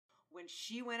when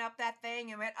she went up that thing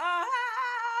and went, ah,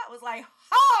 it was like,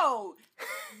 oh,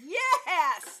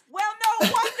 yes. Well,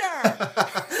 no wonder.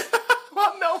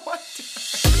 Well, no wonder.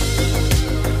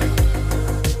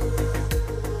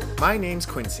 My name's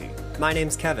Quincy. My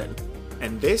name's Kevin.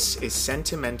 And this is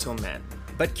Sentimental Men.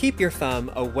 But keep your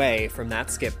thumb away from that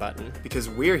skip button. Because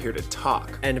we're here to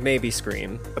talk. And maybe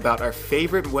scream. About our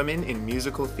favorite women in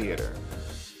musical theater.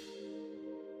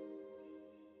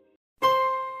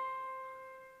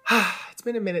 It's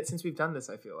been a minute since we've done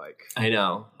this, I feel like. I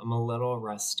know. I'm a little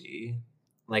rusty.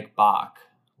 Like Bach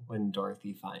when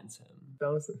Dorothy finds him.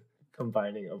 That was a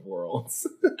combining of worlds.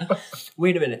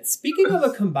 Wait a minute. Speaking of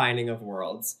a combining of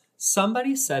worlds,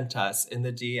 somebody sent us in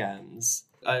the DMs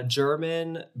a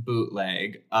German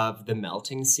bootleg of the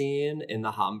melting scene in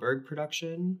the Hamburg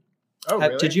production. Oh,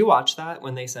 really? Did you watch that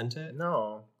when they sent it?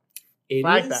 No. It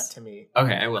Flag is... that to me.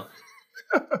 Okay, I will.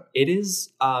 It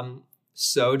is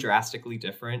so drastically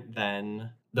different than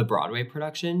the Broadway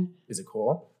production. Is it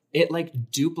cool? It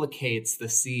like duplicates the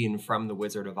scene from The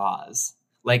Wizard of Oz.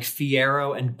 Like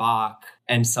Fiyero and Bach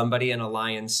and somebody in a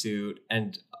lion suit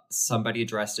and somebody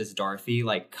dressed as Dorothy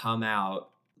like come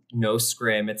out, no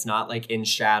scrim. It's not like in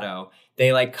shadow.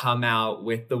 They like come out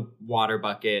with the water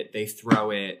bucket. They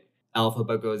throw it.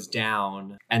 Elphaba goes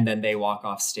down and then they walk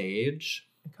off stage.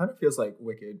 It kind of feels like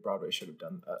Wicked Broadway should have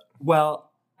done that. Well,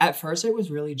 at first it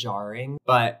was really jarring,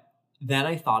 but then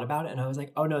I thought about it and I was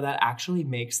like, oh no, that actually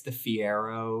makes the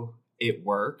Fiyero it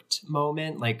worked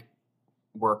moment like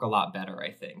work a lot better, I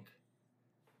think.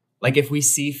 Like if we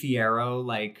see Fiyero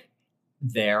like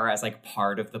there as like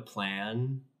part of the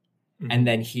plan and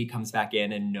then he comes back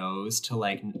in and knows to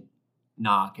like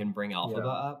knock and bring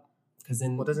Elphaba up. Because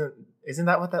isn't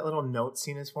that what that little note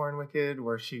scene is for in Wicked,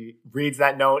 where she reads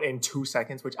that note in 2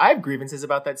 seconds? Which I have grievances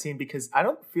about that scene because I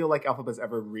don't feel like Elphaba's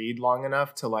ever read long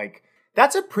enough to like.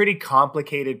 That's a pretty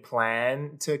complicated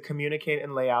plan to communicate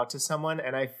and lay out to someone,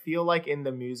 and I feel like in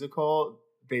the musical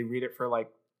they read it for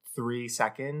like 3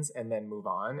 seconds and then move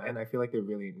on, and I feel like they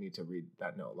really need to read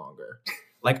that note longer.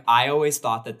 Like I always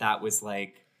thought that was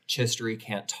like Chistery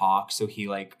can't talk, so he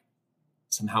like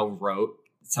somehow wrote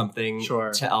something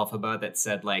to Elphaba that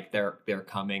said like they're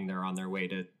coming, they're on their way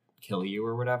to kill you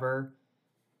or whatever.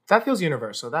 That feels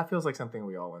universal. That feels like something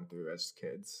we all went through as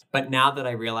kids. But now that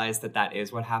I realize that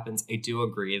is what happens, I do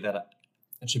agree that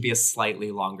it should be a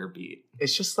slightly longer beat.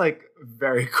 It's just like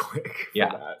very quick for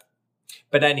that.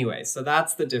 But anyway, so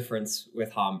that's the difference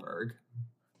with Hamburg.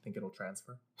 Think it'll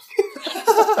transfer?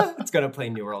 It's going to play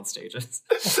New World stages.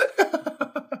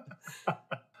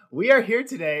 We are here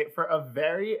today for a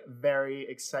very, very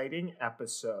exciting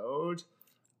episode.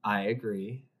 I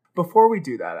agree. Before we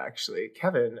do that, actually,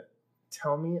 Kevin,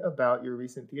 tell me about your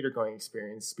recent theater going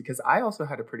experience, because I also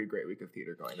had a pretty great week of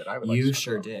theater going that I would like to talk about. You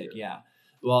sure did, yeah.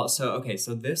 Well, so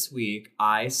this week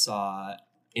I saw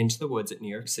Into the Woods at New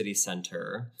York City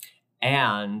Center,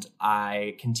 and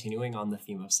continuing on the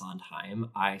theme of Sondheim,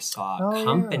 I saw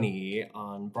Company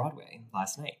on Broadway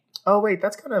last night. Oh, wait,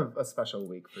 that's kind of a special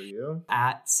week for you.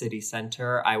 At City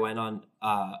Center, I went on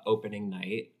opening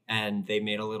night, and they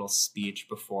made a little speech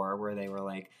before where they were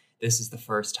like, this is the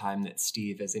first time that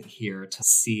Steve isn't here to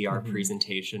see our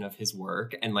presentation of his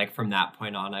work. And like from that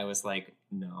point on, I was like,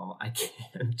 no, I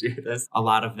can't do this. A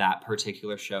lot of that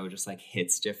particular show just like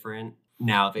hits different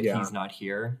now that he's not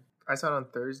here. I saw it on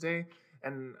Thursday,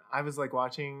 and I was like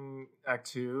watching Act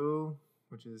 2,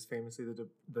 which is famously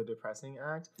the depressing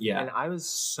act. Yeah. And I was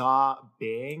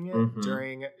sobbing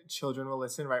during Children Will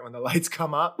Listen right when the lights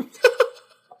come up.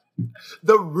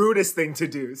 The rudest thing to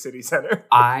do, City Center.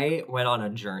 I went on a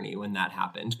journey when that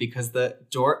happened because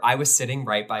I was sitting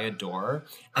right by a door.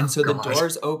 And so the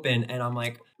doors open and I'm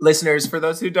like, listeners, for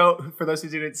those who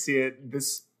didn't see it,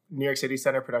 this New York City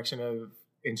Center production of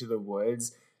Into the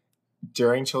Woods,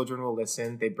 during Children Will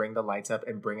Listen, they bring the lights up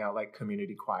and bring out like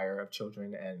community choir of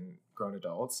children and grown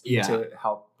adults to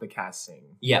help the cast sing.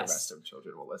 The rest of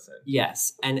Children Will Listen.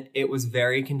 Yes. And it was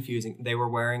very confusing. They were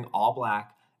wearing all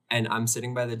black. And I'm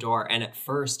sitting by the door, and at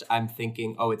first I'm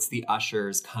thinking, oh, it's the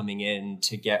ushers coming in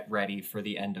to get ready for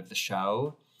the end of the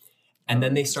show. And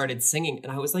then they started singing,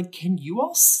 and I was like, can you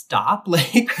all stop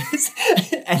like this?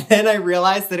 And then I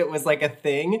realized that it was like a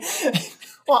thing.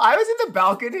 Well, I was in the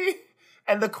balcony,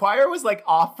 and the choir was like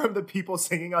off from the people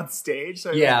singing on stage, so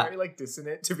it was very like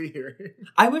dissonant to be hearing.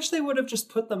 I wish they would have just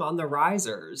put them on the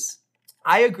risers.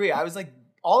 I agree. I was like,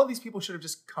 all of these people should have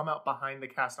just come out behind the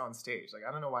cast on stage. Like,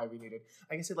 I don't know why we needed.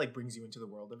 I guess it like brings you into the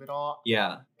world of it all.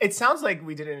 Yeah. It sounds like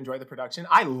we didn't enjoy the production.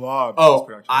 I loved this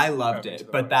production. I loved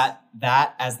it. But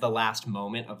that as the last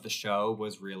moment of the show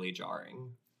was really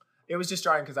jarring. It was just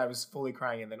jarring because I was fully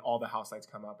crying and then all the house lights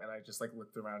come up and I just like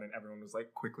looked around and everyone was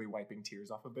like quickly wiping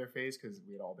tears off of their face because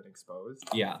we had all been exposed.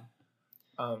 Yeah.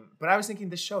 But I was thinking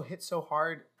this show hit so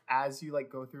hard as you like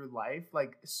go through life,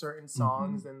 like certain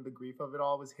songs and the grief of it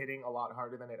all was hitting a lot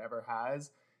harder than it ever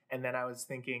has. And then I was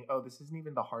thinking, oh, this isn't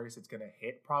even the hardest it's going to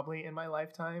hit probably in my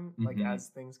lifetime. Like as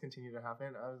things continue to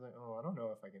happen, I was like, oh, I don't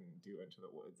know if I can do Into the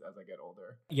Woods as I get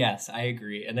older. Yes, I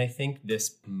agree. And I think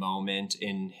this moment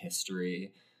in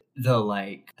history, the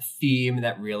like theme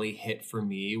that really hit for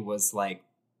me was like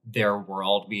their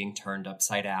world being turned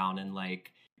upside down, and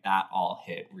like that all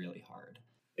hit really hard.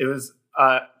 It was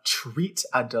a treat,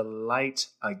 a delight,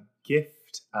 a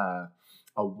gift, a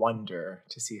wonder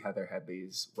to see Heather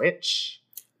Headley's Witch.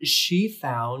 She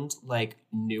found like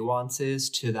nuances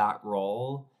to that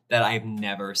role that I've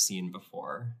never seen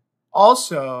before.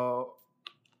 Also,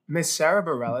 Miss Sarah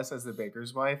Bareilles as the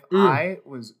baker's wife, I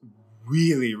was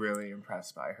really, really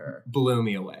impressed by her. Blew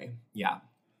me away. Yeah.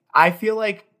 I feel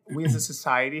like we as a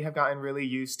society have gotten really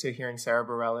used to hearing Sarah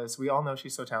Bareilles. We all know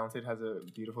she's so talented, has a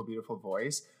beautiful, beautiful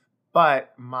voice.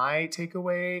 But my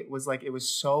takeaway was like, it was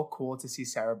so cool to see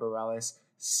Sarah Bareilles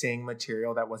sing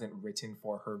material that wasn't written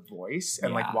for her voice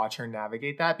and like watch her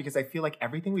navigate that, because I feel like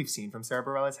everything we've seen from Sarah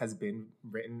Bareilles has been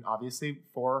written obviously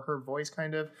for her voice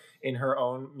kind of in her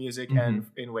own music and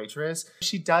in Waitress.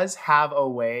 She does have a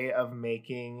way of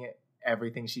making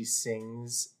everything she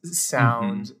sings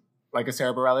sound like a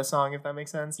Sarah Bareilles song, if that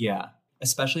makes sense. Yeah.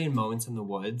 Especially in Moments in the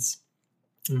Woods.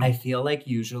 I feel like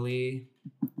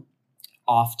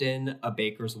often a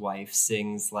baker's wife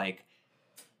sings like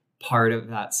part of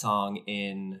that song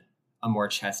in a more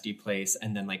chesty place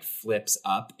and then like flips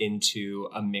up into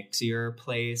a mixier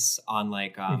place on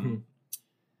like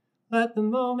let the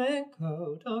moment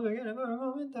go, don't forget about a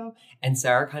moment though. And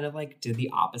Sarah kind of like did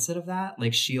the opposite of that.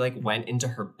 Like she like went into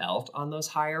her belt on those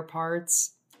higher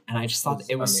parts, and I just thought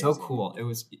it was so cool.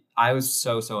 I was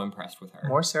so impressed with her.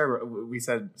 More Sarah, we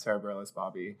said Sarah Bareilles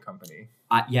Bobby Company.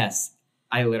 Yes,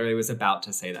 I literally was about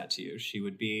to say that to you. She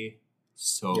would be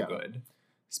so good.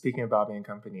 Speaking of Bobby and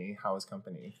Company, how was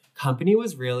Company? Company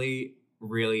was really,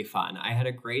 really fun. I had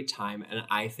a great time, and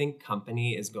I think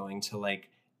Company is going to like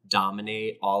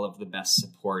dominate all of the best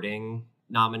supporting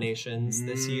nominations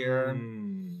this year.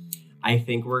 I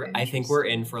think we're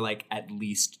in for like at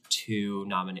least 2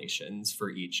 nominations for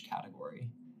each category.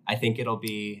 I think it'll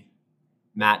be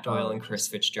Matt Doyle and Chris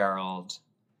Fitzgerald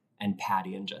and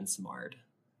Patty and Jen Simard.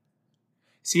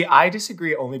 See, I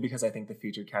disagree only because I think the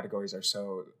featured categories are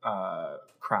so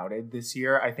crowded this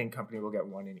year. I think Company will get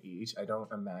 1 in each. I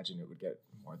don't imagine it would get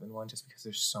more than 1 just because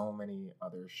there's so many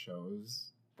other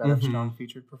shows that have strong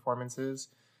featured performances.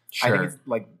 Sure. I think it's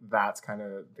like that's kind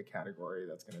of the category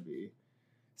that's going to be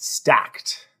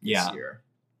stacked this year.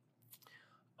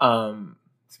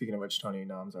 Speaking of which, Tony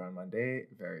noms are on Monday.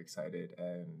 Very excited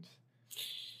and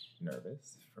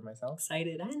nervous for myself.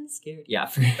 Excited and scared. Yeah.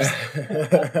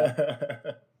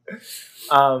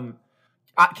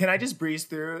 Can I just breeze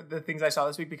through the things I saw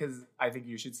this week because I think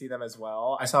you should see them as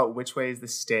well? I saw Which Way is the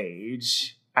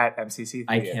Stage at MCC Theater.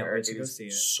 I can't wait to go see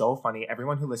it. So funny.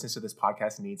 Everyone who listens to this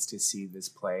podcast needs to see this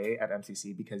play at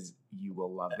MCC because you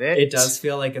will love it. It does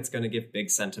feel like it's going to give big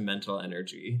sentimental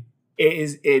energy.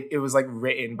 It was like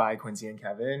written by Quincy and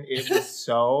Kevin. It was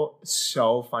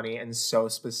so funny and so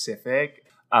specific.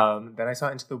 Then I saw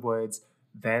Into the Woods.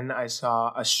 Then I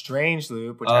saw A Strange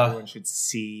Loop, which everyone should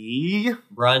see.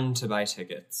 Run to buy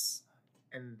tickets.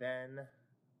 And then,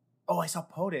 I saw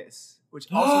POTUS, which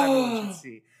also everyone should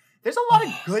see. There's a lot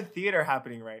of good theater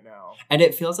happening right now. And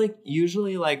it feels like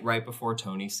usually like right before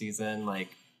Tony season, like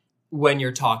when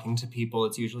you're talking to people,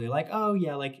 it's usually like, oh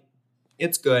yeah, like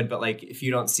it's good. But like if you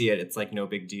don't see it, it's like no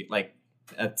big deal. Like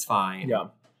that's fine. Yeah.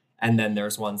 And then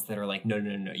there's ones that are like, no,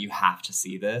 you have to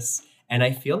see this. And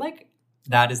I feel like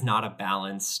that is not a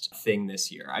balanced thing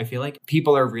this year. I feel like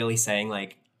people are really saying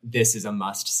like, this is a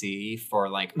must see for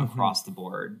like across the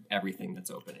board, everything that's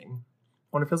opening.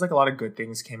 Well, it feels like a lot of good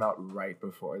things came out right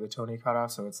before the Tony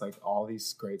cutoff. So it's like all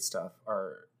these great stuff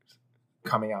are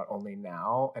coming out only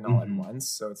now and all at once.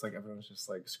 So it's like everyone's just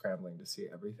like scrambling to see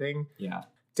everything. Yeah.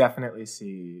 Definitely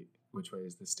see Which Way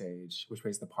is the Stage, Which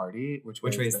Way is the Party, Which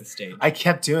Way is the Stage. I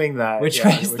kept doing that. Way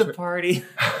is the Party.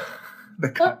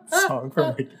 The song from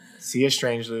Wicked. See A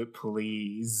Strange Loop,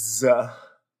 please.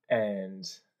 And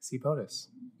see POTUS.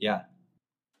 Yeah.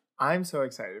 I'm so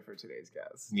excited for today's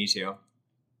guest. Me too.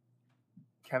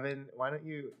 Kevin, why don't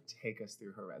you take us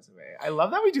through her resume? I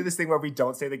love that we do this thing where we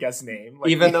don't say the guest's name.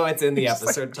 Even though it's in the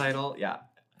episode title. Yeah.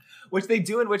 which they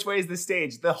do in Which Way is the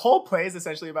Stage. The whole play is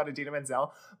essentially about Idina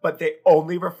Menzel, but they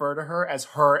only refer to her as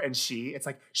her and she. It's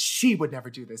like, she would never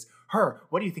do this. Her,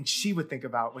 what do you think she would think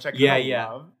about? Which I kind of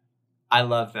love. I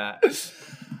love that.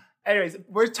 Anyways,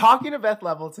 we're talking to Beth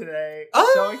Level today.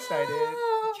 So excited.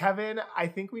 Kevin, I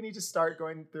think we need to start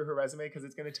going through her resume because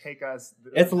it's going to take us...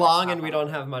 It's long and we don't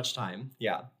have much time.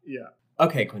 Yeah. Yeah.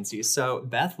 Okay, Quincy. So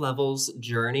Beth Level's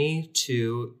journey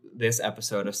to this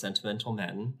episode of Sentimental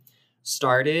Men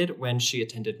started when she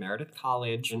attended Meredith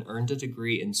College and earned a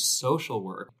degree in social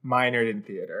work. Minored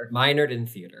in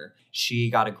theater. She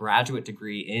got a graduate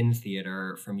degree in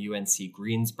theater from UNC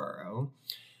Greensboro.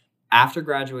 After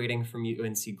graduating from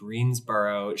UNC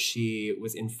Greensboro, she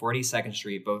was in 42nd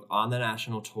Street, both on the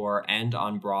national tour and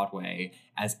on Broadway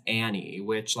as Annie,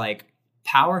 which, like,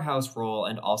 powerhouse role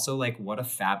and also, like, what a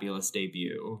fabulous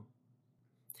debut.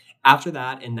 After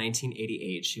that, in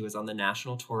 1988, she was on the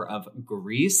national tour of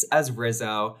Grease as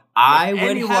Rizzo. I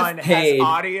would have paid. Has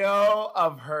audio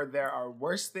of her, there are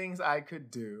worse things I could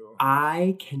do.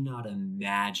 I cannot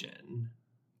imagine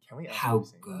how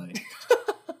good.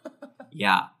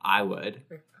 Yeah, I would.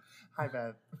 Hi,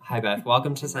 Beth. Hi, Beth.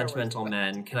 Welcome to Sentimental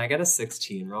Men. Can I get a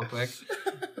 16 real quick?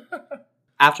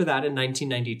 After that, in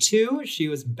 1992, she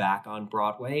was back on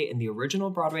Broadway in the original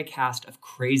Broadway cast of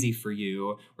Crazy for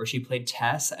You, where she played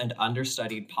Tess and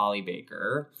understudied Polly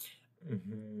Baker.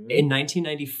 Mm-hmm. In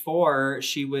 1994,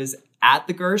 she was at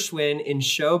the Gershwin in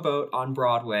Showboat on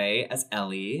Broadway as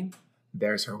Ellie.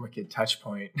 There's her wicked touch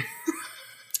point.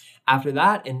 After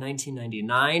that, in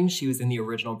 1999, she was in the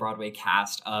original Broadway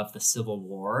cast of The Civil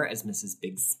War as Mrs.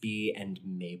 Bixby and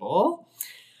Mabel.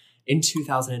 In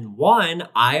 2001,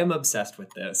 I am obsessed with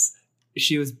this.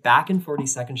 She was back in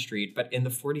 42nd Street, but in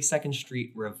the 42nd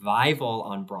Street revival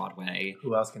on Broadway.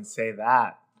 Who else can say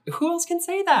that?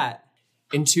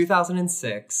 In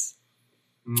 2006,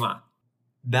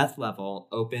 Beth Level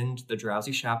opened The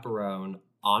Drowsy Chaperone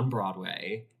on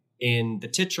Broadway in the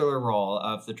titular role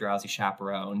of the drowsy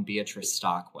chaperone, Beatrice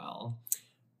Stockwell,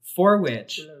 for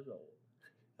which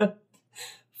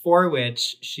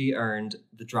she earned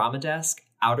the Drama Desk,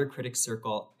 Outer Critics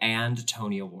Circle, and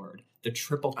Tony Award. The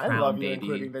Triple Crown, baby. I love you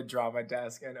including the Drama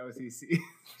Desk and OCC.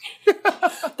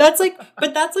 That's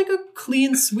like a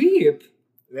clean sweep.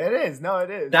 It is. No,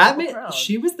 it is.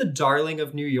 She was the darling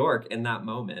of New York in that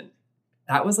moment.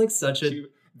 That was like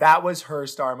that was her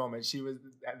star moment.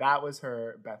 That was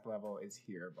her Beth Level is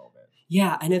here moment.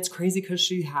 Yeah, and it's crazy because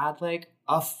she had like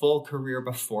a full career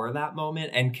before that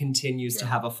moment and continues to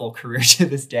have a full career to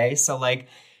this day. So like,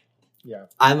 yeah,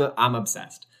 I'm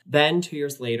obsessed. Then 2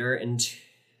 years later, in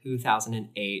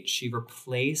 2008, she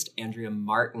replaced Andrea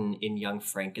Martin in Young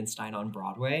Frankenstein on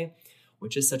Broadway,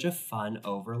 which is such a fun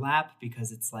overlap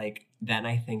because it's like, then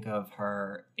I think of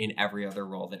her in every other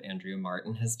role that Andrea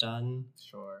Martin has done.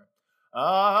 Sure.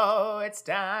 Oh, it's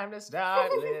time to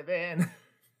start living.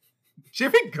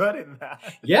 She'd be good in that.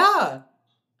 Yeah.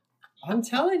 I'm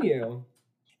telling you.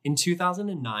 In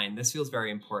 2009, this feels very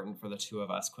important for the two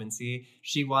of us, Quincy.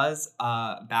 She was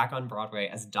back on Broadway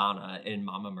as Donna in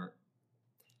Mamma Mia.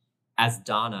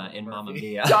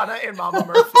 Donna in Mamma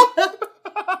Murphy.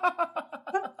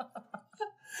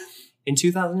 In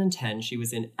 2010, she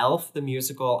was in Elf the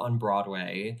Musical on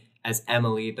Broadway as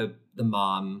Emily, the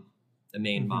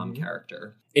main mom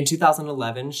character. In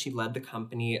 2011, she led the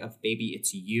company of Baby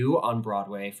It's You on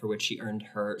Broadway, for which she earned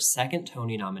her second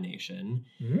Tony nomination.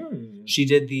 She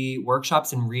did the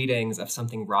workshops and readings of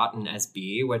Something Rotten as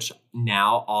Bee, which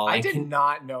now I did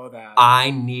not know that. I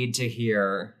need to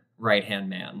hear Right Hand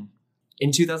Man.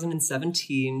 In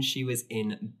 2017, she was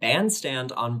in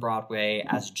Bandstand on Broadway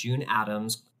as June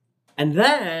Adams. And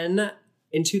then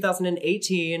in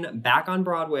 2018, back on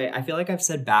Broadway. I feel like I've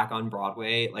said back on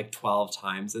Broadway like 12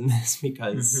 times in this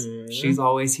because she's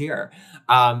always here.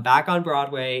 Back on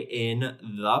Broadway in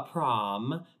The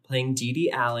Prom, playing Dee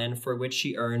Dee Allen, for which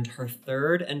she earned her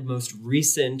third and most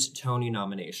recent Tony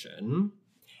nomination.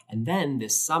 And then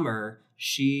this summer,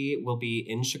 she will be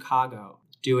in Chicago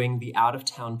doing the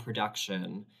out-of-town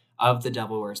production of The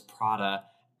Devil Wears Prada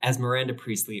as Miranda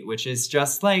Priestley, which is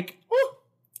just like...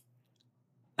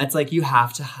 It's like you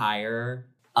have to hire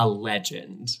a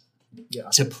legend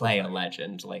to play a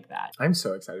legend like that. I'm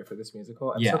so excited for this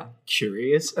musical. I'm so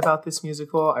curious about this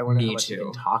musical. I wonder how much we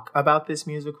can talk about this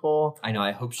musical. I know.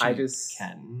 I hope she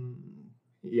can.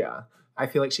 Yeah. I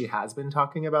feel like she has been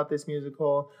talking about this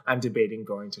musical. I'm debating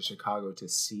going to Chicago to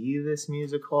see this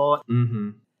musical. Mm-hmm.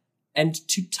 And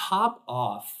to top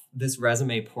off this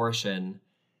resume portion,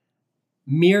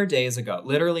 Mere days ago,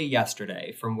 literally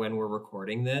yesterday from when we're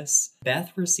recording this,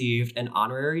 Beth received an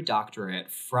honorary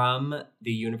doctorate from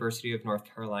the University of North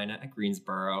Carolina at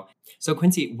Greensboro. So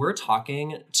Quincy, we're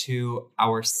talking to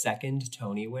our second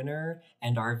Tony winner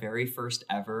and our very first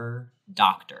ever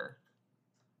doctor.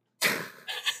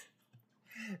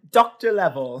 Doctor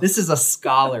level. This is a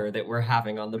scholar that we're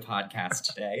having on the podcast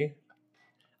today.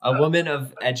 A woman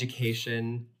of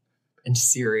education and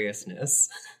seriousness.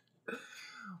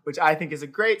 Which I think is a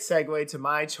great segue to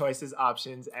my choices,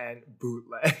 options, and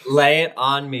bootleg. Lay it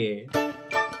on me.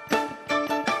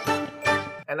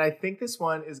 And I think this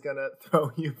one is going to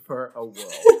throw you for a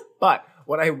whirl. But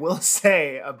what I will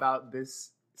say about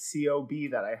this COB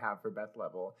that I have for Beth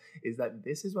Level is that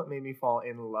this is what made me fall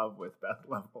in love with Beth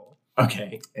Level.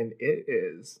 Okay. And it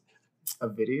is a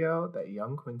video that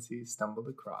young Quincy stumbled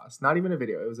across. Not even a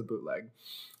video, it was a bootleg.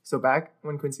 So back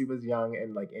when Quincy was young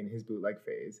and like in his bootleg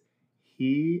phase,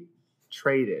 he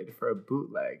traded for a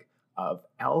bootleg of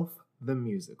Elf the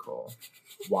Musical.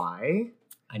 Why?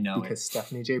 I know because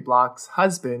Stephanie J. Block's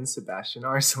husband, Sebastian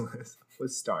Arsalis,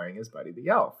 was starring as Buddy the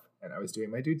Elf. And I was doing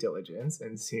my due diligence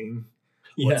and seeing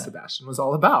what Sebastian was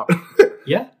all about.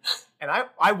 Yeah. And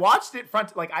I watched it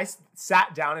I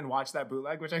sat down and watched that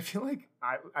bootleg, which I feel like,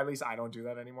 at least I don't do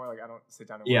that anymore. Like, I don't sit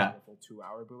down and watch a full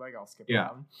 2-hour bootleg. I'll skip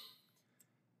around.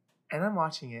 And I'm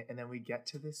watching it, and then we get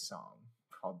to this song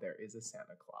called There Is a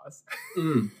Santa Claus.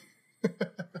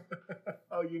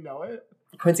 Oh, you know it?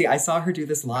 Quincy, I saw her do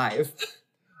this live.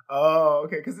 Oh,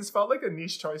 okay, because this felt like a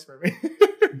niche choice for me.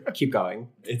 Keep going.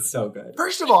 It's so good.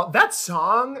 First of all, that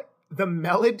song, the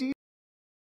melody.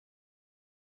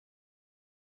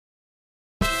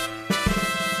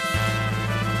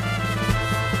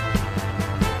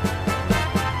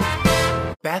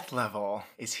 Beth Level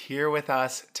is here with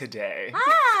us today.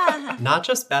 Not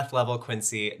just Beth Level,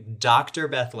 Quincy. Dr.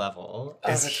 Beth Level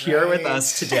is here with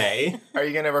us today. Are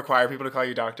you going to require people to call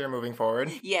you doctor moving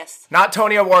forward? Yes. Not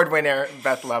Tony Award winner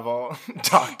Beth Level,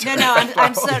 doctor. No,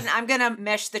 I'm certain. I'm going to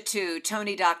mesh the two,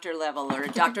 Tony Doctor Level or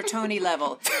Dr. Tony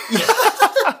Level.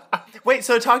 Wait,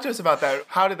 so talk to us about that.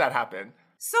 How did that happen?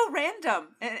 So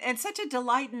random and such a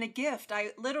delight and a gift. I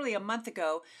literally a month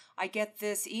ago, I get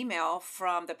this email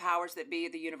from the powers that be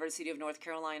at the University of North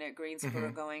Carolina at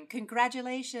Greensboro going,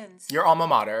 congratulations. Your alma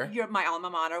mater. You're my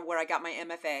alma mater where I got my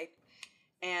MFA.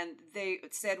 And they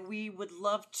said, we would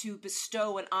love to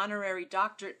bestow an honorary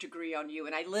doctorate degree on you.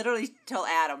 And I literally tell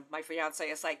Adam, my fiance,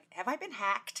 it's like, have I been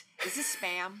hacked? Is this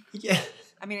spam? Yeah.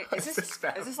 I mean, is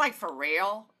this like for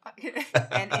real?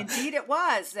 And indeed it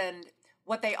was. And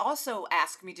what they also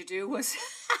asked me to do was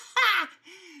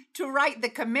to write the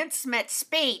commencement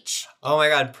speech. Oh my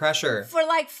God, pressure. For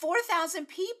like 4,000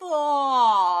 people.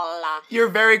 You're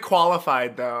very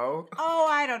qualified, though. Oh,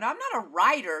 I don't know. I'm not a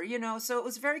writer, so it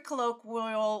was very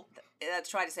colloquial.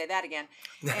 Let's try to say that again.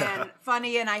 And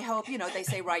funny, and I hope, they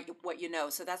say write what you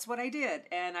know. So that's what I did.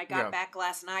 And I got back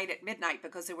last night at midnight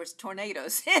because there was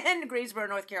tornadoes in Greensboro,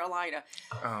 North Carolina.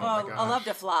 Oh my gosh. I love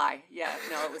to fly. Yeah,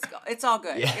 no, it's all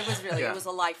good. Yeah. It was really, it was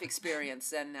a life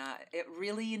experience. And it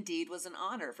really indeed was an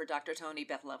honor for Dr. Tony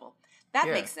Beth Level. That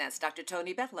makes sense, Dr.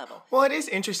 Tony Beth Level. Well, it is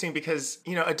interesting because,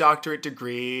 a doctorate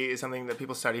degree is something that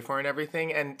people study for and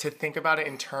everything. And to think about it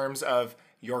in terms of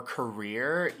your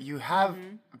career, you have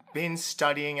been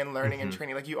studying and learning and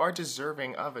training. Like, you are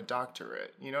deserving of a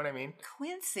doctorate. You know what I mean?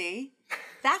 Quincy,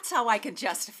 that's how I can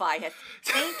justify it.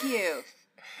 Thank you.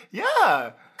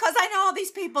 Yeah. Because I know all these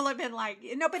people have been like,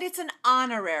 but it's an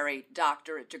honorary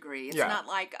doctorate degree. It's not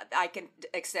like I can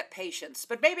accept patients,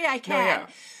 but maybe I can. Yeah.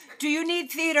 Do you need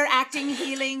theater, acting,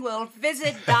 healing? Well,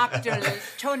 visit Dr.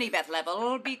 Tony Beth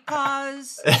Level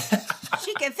because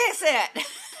she can fix it.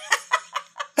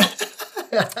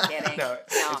 Kidding. No,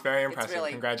 it's very impressive.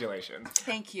 Really, congratulations.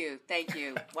 Thank you.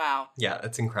 Wow. Yeah,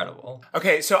 that's incredible.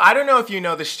 Okay, so I don't know if you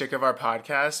know the shtick of our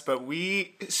podcast, but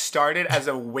we started as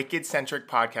a Wicked-centric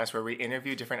podcast where we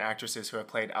interview different actresses who have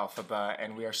played Elphaba,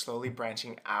 and we are slowly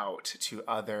branching out to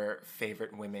other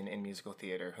favorite women in musical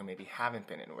theater who maybe haven't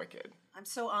been in Wicked. I'm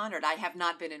so honored. I have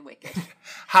not been in Wicked.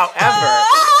 However...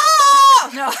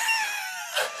 Oh! No.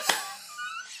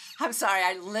 I'm sorry.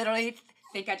 I literally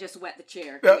think I just wet the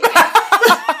chair.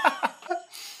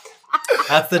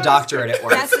 That's the doctorate at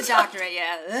work. That's the doctorate,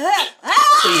 yeah.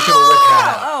 So you can work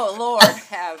that out. Oh, Lord,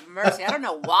 have mercy. I don't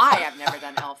know why I've never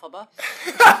done Elphaba.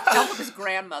 Elphaba's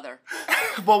grandmother.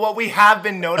 Well, what we have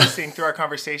been noticing through our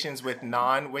conversations with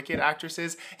non-Wicked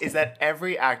actresses is that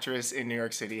every actress in New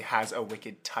York City has a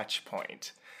Wicked touch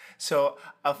point. So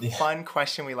a fun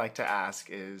question we like to ask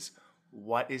is,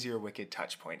 what is your Wicked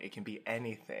touch point? It can be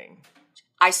anything.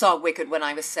 I saw Wicked when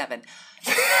I was 7.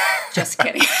 Just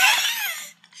kidding.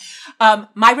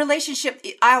 My relationship,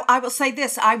 I will say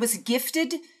this. I was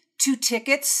gifted 2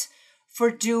 tickets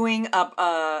for doing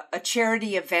a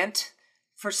charity event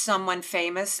for someone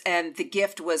famous. And the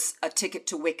gift was a ticket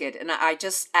to Wicked. And I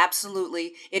just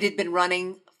absolutely, it had been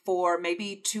running for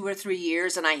maybe 2 or 3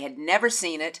 years and I had never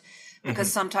seen it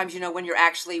because sometimes, when you're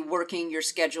actually working, your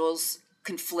schedules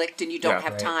conflict and you don't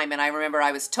have time. And I remember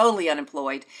I was totally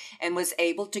unemployed and was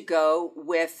able to go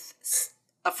with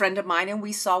a friend of mine and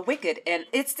we saw Wicked. And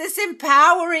it's this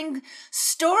empowering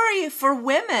story for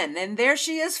women. And there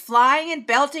she is flying and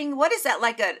belting. What is that?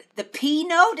 The P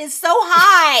note is so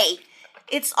high.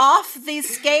 It's off the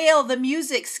scale, the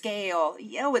music scale.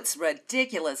 It's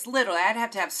ridiculous. Literally, I'd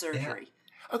have to have surgery.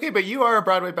 Yeah. Okay, but you are a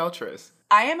Broadway beltress.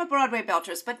 I am a Broadway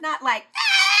beltress, but not like,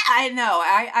 I know.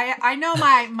 I know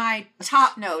my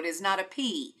top note is not a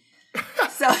P.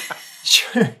 So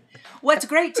Sure. what's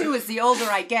great, too, is the older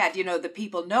I get, the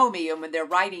people know me, and when they're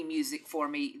writing music for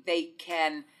me, they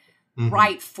can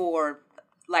write for,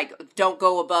 don't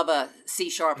go above a C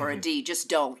sharp or a D. Just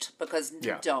don't, because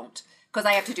don't. Because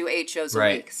I have to do 8 shows a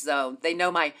week. So they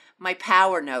know my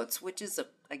power notes, which is,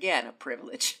 again, a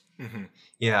privilege. Mm-hmm.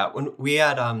 Yeah, when we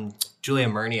had Julia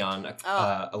Murney on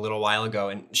a little while ago,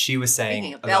 and she was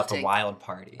saying about the Wild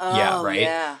Party. Oh, yeah, right?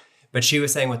 Yeah. But she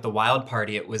was saying with the Wild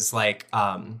Party, it was like,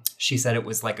 she said it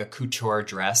was like a couture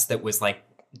dress that was like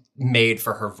made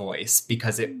for her voice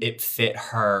because it fit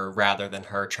her rather than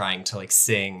her trying to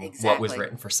sing what was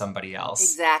written for somebody else.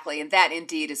 Exactly. And that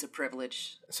indeed is a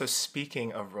privilege. So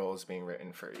speaking of roles being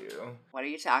written for you. What are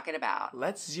you talking about?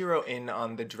 Let's zero in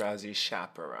on the Drowsy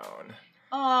Chaperone.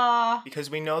 Aww. Because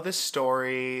we know the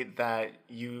story that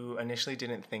you initially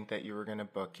didn't think that you were going to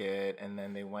book it, and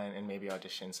then they went and maybe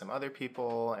auditioned some other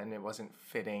people, and it wasn't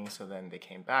fitting, so then they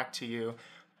came back to you.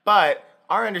 But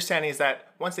our understanding is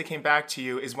that once they came back to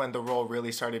you is when the role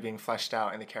really started being fleshed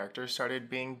out and the characters started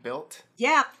being built.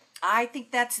 Yeah, I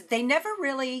think they never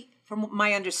really, from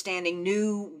my understanding,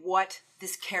 knew what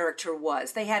this character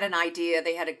was. They had an idea,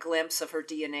 they had a glimpse of her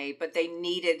DNA, but they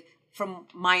needed, from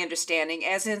my understanding,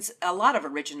 as in a lot of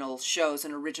original shows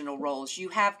and original roles, you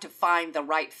have to find the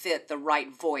right fit, the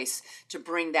right voice to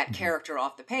bring that character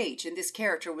off the page. And this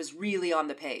character was really on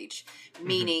the page,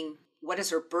 meaning what is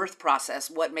her birth process?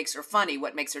 What makes her funny?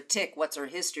 What makes her tick? What's her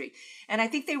history? And I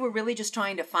think they were really just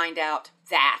trying to find out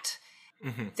that.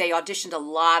 Mm-hmm. They auditioned a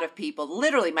lot of people.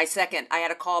 Literally, I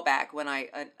had a callback when I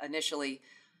initially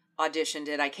auditioned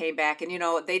it. I came back and,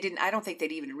 I don't think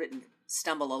they'd even written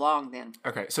Stumble Along then.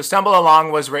 Okay, so Stumble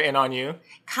Along was written on you?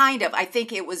 Kind of. I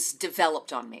think it was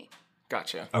developed on me.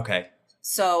 Gotcha. Okay.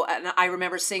 So I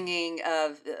remember singing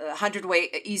 100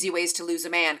 Easy Ways to Lose a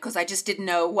Man because I just didn't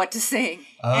know what to sing.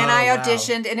 Oh, and I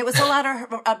auditioned, and it was a lot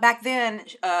of, back then,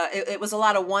 it was a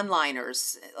lot of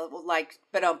one-liners, like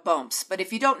ba-dum-bumps. But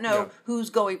if you don't know who's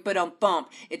going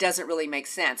ba-dum-bump, it doesn't really make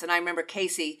sense. And I remember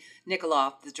Casey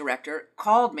Nicholaw, the director,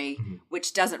 called me,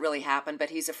 which doesn't really happen,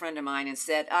 but he's a friend of mine, and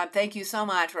said, thank you so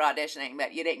much for auditioning,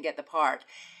 but you didn't get the part.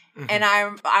 Mm-hmm. And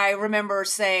I remember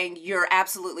saying, you're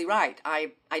absolutely right.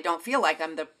 I don't feel like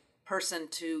I'm the person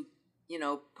to,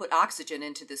 put oxygen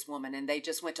into this woman. And they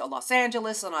just went to Los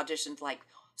Angeles and auditioned like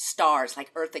stars,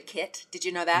 like Eartha Kitt. Did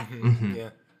you know that? Mm-hmm. Yeah.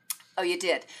 Oh, you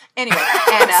did. Anyway,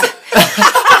 and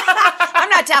I'm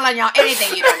not telling y'all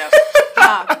anything you don't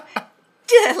know.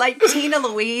 Like Tina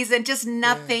Louise, and just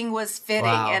nothing was fitting.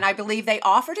 Wow. And I believe they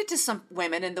offered it to some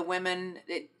women, and the women,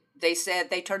 they said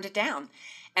they turned it down.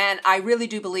 And I really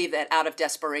do believe that out of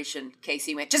desperation,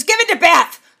 Casey went, just give it to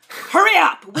Beth. Hurry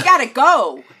up. We got to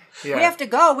go. Yeah. We have to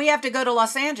go. We have to go to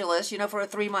Los Angeles, for a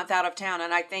 3-month out of town.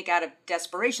 And I think out of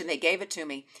desperation, they gave it to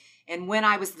me. And when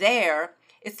I was there,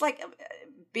 it's like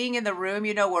being in the room,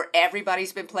 where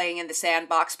everybody's been playing in the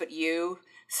sandbox but you.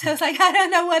 So it's like, I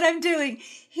don't know what I'm doing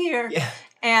here. Yeah.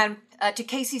 And to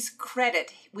Casey's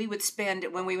credit, we would spend,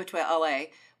 when we went to LA,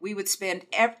 we would spend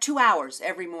 2 hours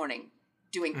every morning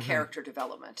doing character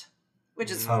development,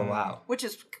 which is which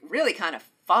is really kind of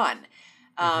fun.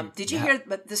 Did you hear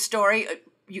the story?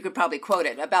 You could probably quote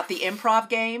it about the improv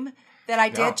game that I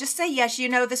did. No. Just say yes. You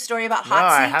know the story about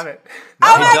Hot Seat? No, I haven't.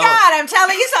 Oh my God! I'm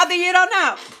telling you something you don't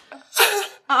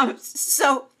know.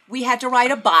 So we had to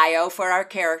write a bio for our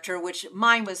character, which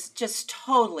mine was just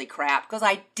totally crap because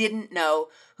I didn't know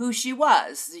who she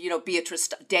was. Beatrice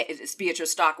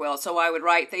Stockwell. So I would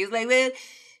write things like, well,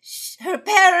 her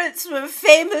parents were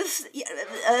famous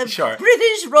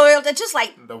British royalty, just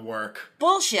like the work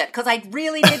bullshit, because I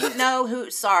really didn't know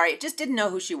just didn't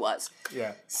know who she was.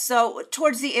 Yeah. So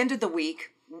towards the end of the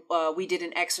week, we did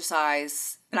an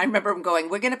exercise, and I remember going,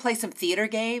 we're going to play some theater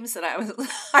games, and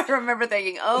I remember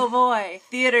thinking, oh boy,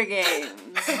 theater games.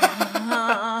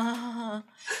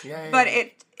 Yeah. But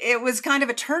it was kind of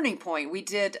a turning point. We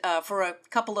did, for a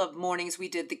couple of mornings, we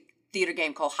did the theater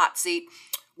game called Hot Seat,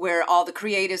 where all the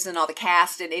creatives and all the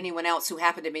cast and anyone else who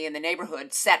happened to be in the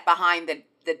neighborhood sat behind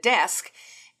the desk,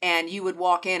 and you would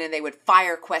walk in and they would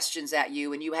fire questions at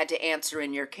you and you had to answer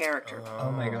in your character.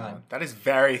 Oh my God. That is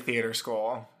very theater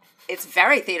school. It's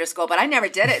very theater school, but I never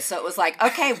did it. So it was like,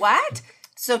 okay, what?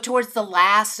 So towards the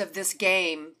last of this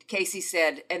game, Casey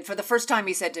said, and for the first time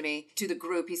he said to me, to the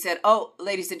group, he said, "Oh,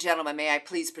 ladies and gentlemen, may I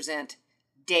please present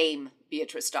Dame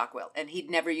Beatrice Stockwell?" And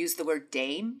he'd never used the word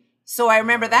dame. So I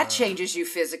remember that changes you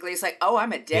physically. It's like, oh,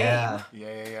 I'm a dame.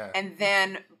 Yeah. And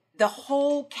then the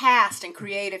whole cast and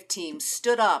creative team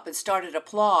stood up and started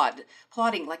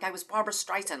applauding like I was Barbara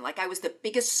Streisand, like I was the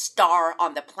biggest star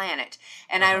on the planet.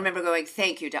 And I remember going,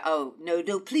 "Thank you," to, "Oh,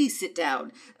 no, please sit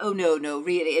down. Oh, no,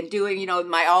 really." And doing,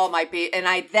 and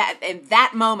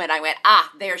that moment I went,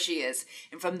 there she is.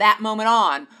 And from that moment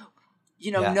on,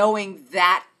 knowing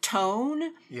that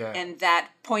tone and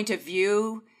that point of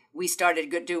view, we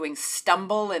started doing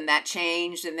Stumble, and that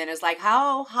changed. And then it's like,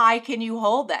 how high can you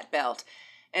hold that belt?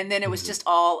 And then it was just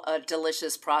all a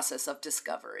delicious process of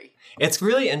discovery. It's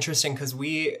really interesting because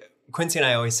Quincy and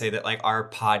I always say that like our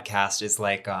podcast is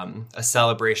like a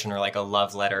celebration or like a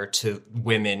love letter to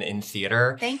women in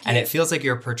theater. Thank you. And it feels like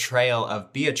your portrayal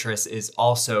of Beatrice is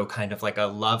also kind of like a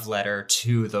love letter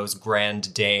to those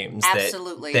grand dames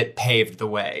that paved the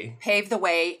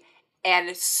way.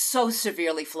 And so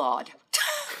severely flawed.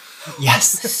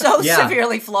 Yes.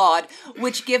 Severely flawed,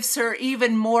 which gives her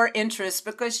even more interest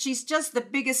because she's just the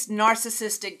biggest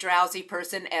narcissistic, drowsy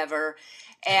person ever.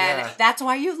 And that's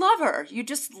why you love her. You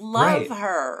just love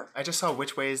her. I just saw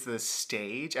Which Way is the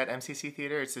Stage at MCC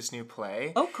Theater. It's this new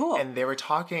play. Oh, cool. And they were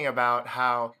talking about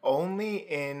how only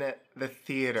in the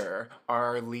theater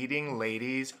are leading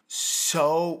ladies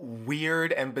so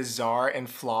weird and bizarre and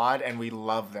flawed, and we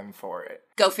love them for it.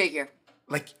 Go figure.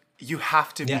 Like, you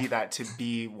have to be that to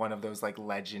be one of those like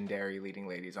legendary leading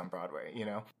ladies on Broadway,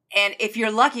 And if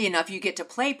you're lucky enough, you get to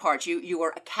play parts. You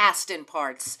are cast in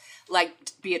parts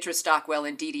like Beatrice Stockwell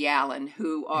and Dee Dee Allen,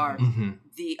 who are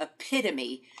the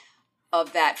epitome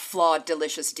of that flawed,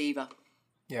 delicious diva.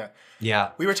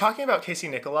 Yeah. We were talking about Casey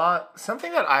Nicholaw,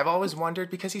 something that I've always wondered,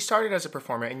 because he started as a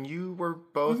performer, and you were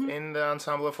both in the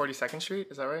ensemble of 42nd Street,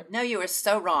 is that right? No, you are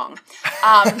so wrong.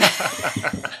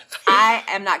 I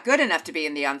am not good enough to be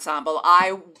in the ensemble.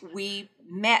 We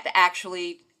met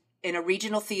actually in a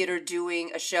regional theater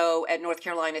doing a show at North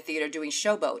Carolina Theater doing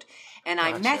Showboat, and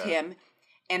I met him.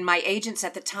 And my agents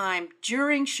at the time,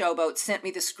 during Showboat, sent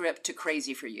me the script to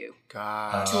Crazy for You to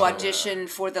audition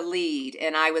for the lead.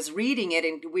 And I was reading it,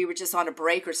 and we were just on a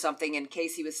break or something, and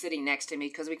Casey was sitting next to me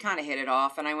because we kind of hit it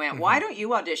off. And I went, "Why don't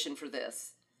you audition for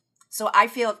this?" So I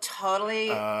feel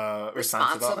totally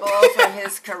responsible for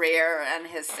his career and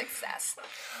his success.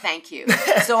 Thank you.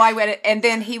 So I went, and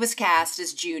then he was cast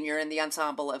as Junior in the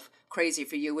ensemble of Crazy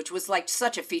for You, which was like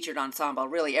such a featured ensemble.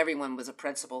 Really, everyone was a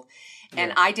principal.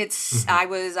 And I did, I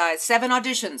was 7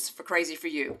 auditions for Crazy for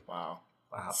You. Wow.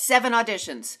 7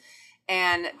 auditions.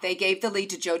 And they gave the lead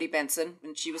to Jodie Benson,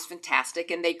 and she was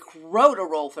fantastic. And they wrote a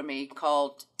role for me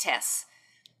called Tess.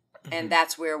 And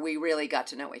that's where we really got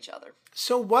to know each other.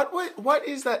 So what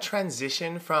is that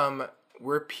transition from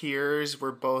we're peers,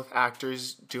 we're both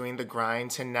actors doing the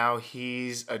grind, to now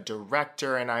he's a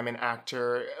director and I'm an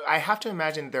actor? I have to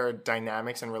imagine there are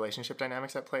dynamics and relationship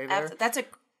dynamics at play there. That's a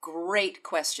great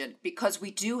question, because we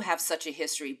do have such a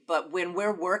history. But when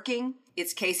we're working,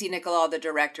 it's Casey Nicholaw, the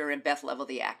director, and Beth Level,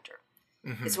 the actor.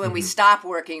 It's when we stop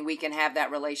working, we can have that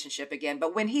relationship again.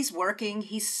 But when he's working,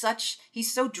 he's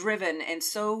so driven and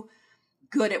so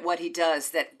good at what he does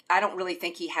that I don't really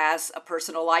think he has a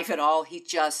personal life at all. He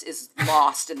just is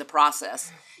lost in the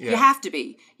process. You have to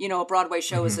be. A Broadway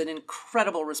show is an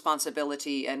incredible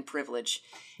responsibility and privilege.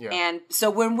 And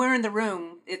so when we're in the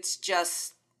room, it's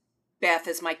just Beth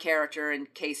is my character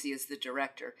and Casey is the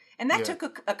director. And that took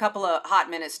a couple of hot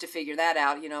minutes to figure that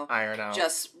out, Iron out.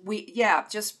 Just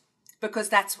because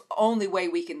that's the only way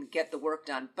we can get the work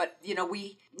done. But,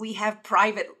 we have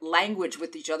private language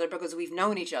with each other because we've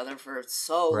known each other for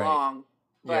so long.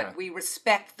 But we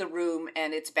respect the room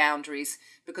and its boundaries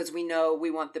because we know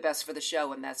we want the best for the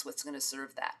show, and that's what's going to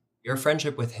serve that. Your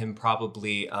friendship with him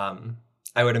probably,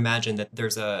 I would imagine that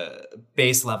there's a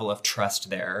base level of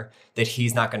trust there, that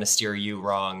he's not going to steer you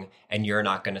wrong and you're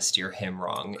not going to steer him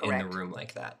wrong in the room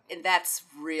like that. And that's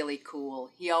really cool.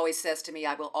 He always says to me,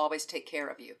 "I will always take care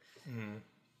of you."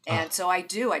 And so I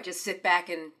do. I just sit back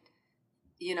and,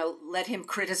 let him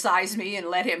criticize me and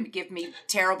let him give me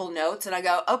terrible notes. And I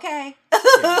go, okay.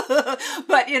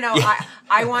 But,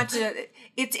 I want to,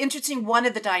 it's interesting. One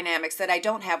of the dynamics that I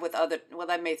don't have with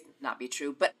that may not be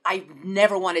true, but I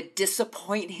never want to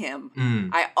disappoint him.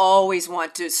 I always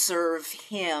want to serve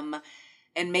him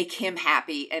and make him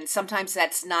happy. And sometimes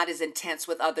that's not as intense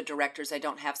with other directors I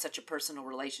don't have such a personal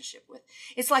relationship with.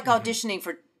 It's like auditioning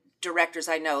for directors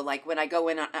I know, like when I go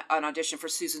in on audition for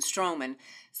Susan Stroman,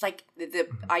 it's like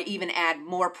I even add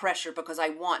more pressure because I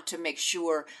want to make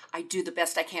sure I do the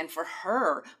best I can for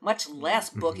her, much less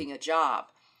booking a job.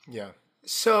 Yeah.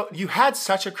 So you had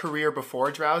such a career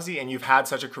before Drowsy and you've had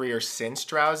such a career since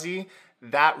Drowsy.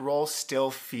 That role still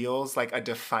feels like a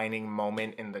defining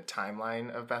moment in the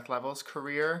timeline of Beth Leavel's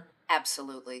career?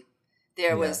 Absolutely.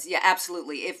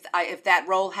 Absolutely. If that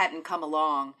role hadn't come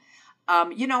along,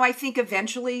 I think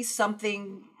eventually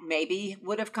something maybe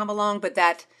would have come along, but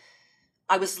that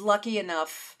I was lucky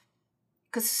enough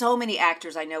because so many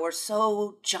actors I know are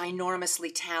so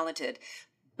ginormously talented,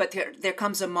 but there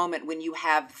comes a moment when you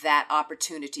have that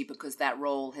opportunity because that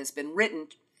role has been written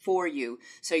for you,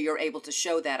 so you're able to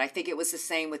show that. I think it was the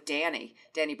same with Danny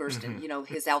Burston,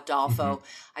 his Aldolfo.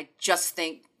 I just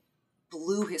think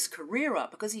blew his career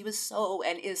up because he was so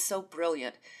and is so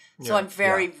brilliant. So I'm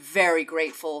very, very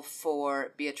grateful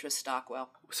for Beatrice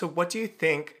Stockwell. So what do you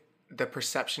think the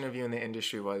perception of you in the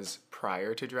industry was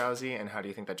prior to Drowsy, and how do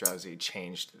you think that Drowsy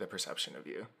changed the perception of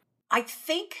you? I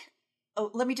think,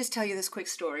 let me just tell you this quick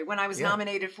story. When I was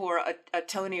nominated for a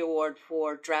Tony Award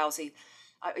for Drowsy,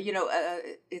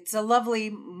 it's a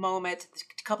lovely moment,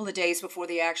 a couple of days before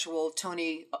the actual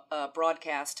Tony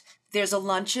broadcast. There's a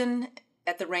luncheon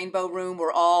at the Rainbow Room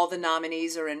where all the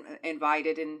nominees are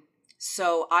invited, and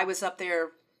so I was up there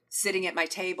sitting at my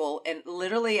table, and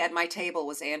literally at my table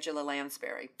was Angela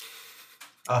Lansbury.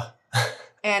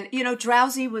 And,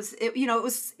 Drowsy was, it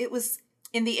was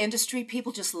in the industry,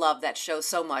 people just loved that show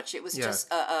so much. It was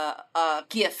just a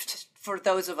gift for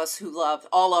those of us who love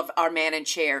all of our man in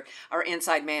chair, our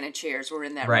inside man in chairs were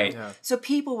in that room. Yeah. So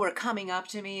people were coming up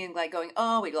to me and like going,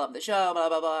 oh, we love the show, blah,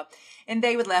 blah, blah. And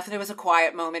they would laugh, and there was a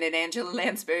quiet moment, and Angela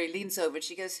Lansbury leans over and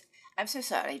she goes, I'm so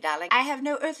sorry, darling. I have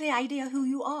no earthly idea who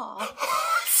you are. And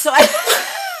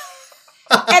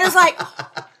it's like,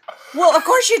 well, of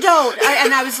course you don't.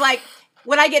 And I was like,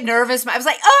 when I get nervous, I was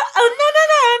like, no,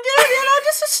 I'm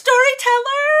just a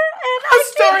storyteller. And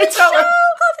I did a show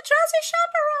called The Drowsy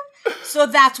Chaperone. So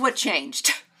that's what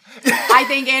changed. I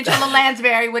think Angela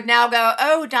Lansbury would now go,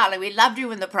 oh, darling, we loved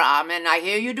you in the prom, and I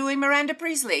hear you doing Miranda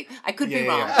Priestley. I could be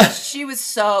wrong. Yeah. She was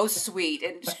so sweet,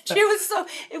 and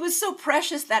it was so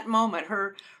precious, that moment,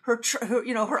 her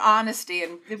honesty,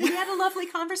 and we had a lovely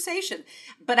conversation.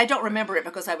 But I don't remember it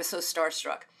because I was so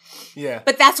starstruck. Yeah.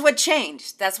 But that's what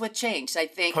changed. I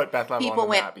think put Beth Leavel people on the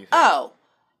went, map, you think? Oh,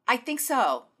 I think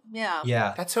so.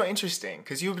 Yeah. That's so interesting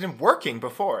because you've been working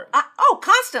before.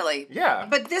 Constantly. Yeah.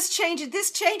 But this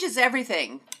changes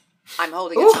everything. I'm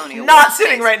holding a Tony Award. Not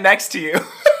sitting right next to you.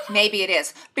 Maybe it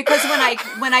is. Because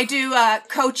when I do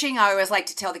coaching, I always like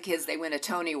to tell the kids they win a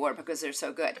Tony Award because they're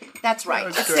so good. That's right.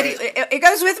 It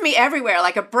goes with me everywhere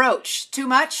like a brooch. Too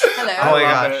much? Hello. Oh my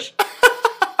gosh.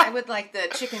 I would like the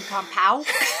chicken kung pao.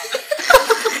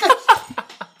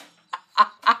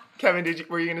 Kevin,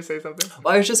 were you going to say something?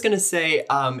 Well, I was just going to say,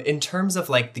 in terms of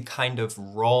like the kind of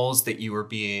roles that you were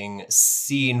being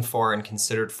seen for and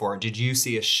considered for, did you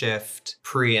see a shift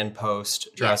pre and post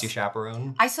Drowsy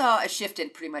Chaperone? I saw a shift in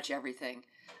pretty much everything.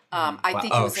 I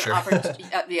think it was an opportunity.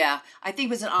 I think it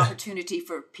was an opportunity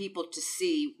for people to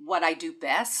see what I do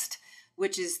best,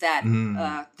 which is that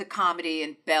the comedy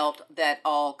and belt that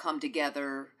all come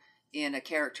together in a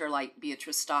character like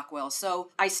Beatrice Stockwell.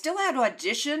 So I still had to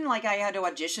audition, like I had to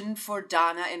audition for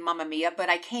Donna in Mamma Mia, but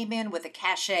I came in with a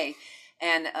cachet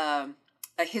and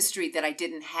a history that I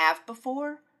didn't have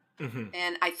before. Mm-hmm.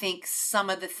 And I think some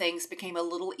of the things became a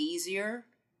little easier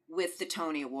with the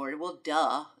Tony Award. Well,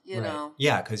 duh, you know.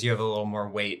 Yeah, because you have a little more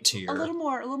weight to your... A little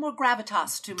more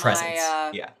gravitas to presence.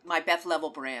 My Beth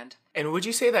Leavel brand. And would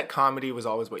you say that comedy was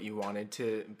always what you wanted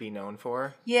to be known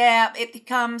for? Yeah, it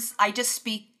becomes...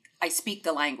 I speak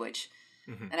the language.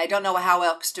 Mm-hmm. And I don't know how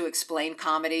else to explain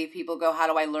comedy. People go, how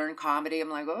do I learn comedy?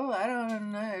 I'm like, I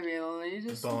don't know. You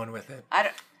just... You're born with it.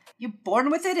 You're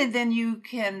born with it, and then you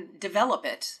can develop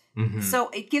it. Mm-hmm. So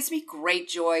it gives me great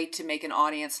joy to make an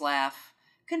audience laugh.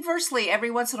 Conversely, every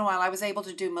once in a while, I was able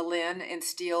to do Malin in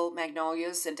Steel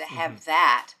Magnolias, and to have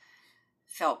that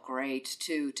felt great,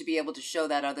 to be able to show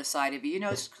that other side of you. You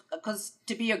know, because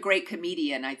to be a great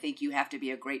comedian, I think you have to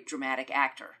be a great dramatic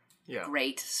actor. Yeah.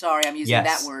 Great. Sorry, I'm using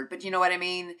that word, but you know what I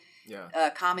mean? Yeah.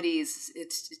 Comedy is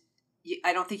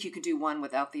I don't think you could do one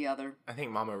without the other. I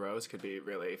think Mama Rose could be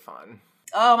really fun.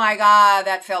 Oh my God,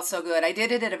 that felt so good. I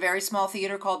did it at a very small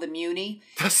theater called the Muni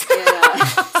in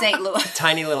St. Louis.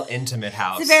 Tiny little intimate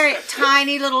house. It's a very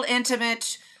tiny little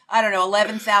intimate,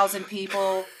 11,000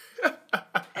 people.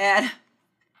 And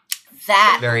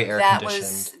that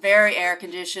was very air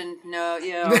conditioned. No,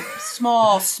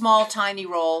 small, tiny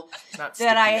role. Not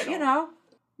that I, no.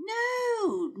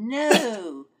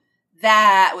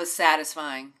 That was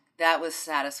satisfying.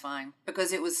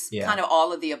 Because it was kind of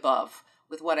all of the above.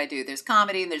 With what I do, there's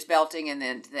comedy and there's belting, and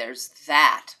then there's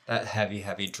that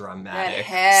heavy dramatic,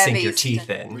 heavy sink your teeth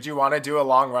in. Would you want to do a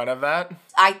long run of that?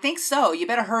 I think so. You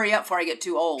better hurry up before I get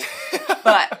too old.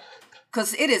 But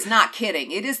because it is not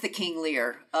kidding, it is the King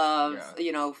Lear of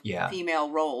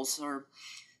female roles.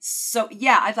 So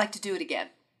I'd like to do it again.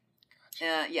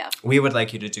 We would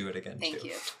like you to do it again. Thank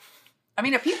you. I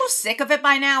mean, are people sick of it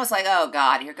by now? It's like, oh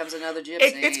God, here comes another gypsy.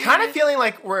 It's kind of feeling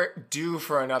like we're due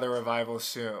for another revival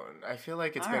soon. I feel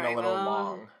like it's been a little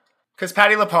long. Because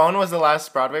Patti LuPone was the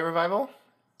last Broadway revival?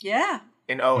 Yeah.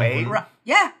 In 2008? Mm-hmm.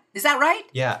 Yeah. Is that right?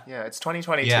 Yeah. Yeah, it's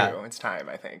 2022. Yeah. It's time,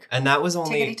 I think. And that was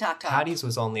Patti's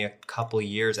was only a couple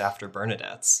years after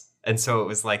Bernadette's. And so it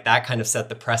was like that kind of set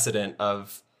the precedent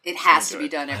of... It has to be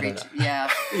done every... Yeah.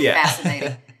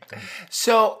 Fascinating.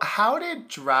 So how did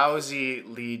Drowsy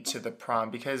lead to the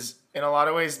prom? Because in a lot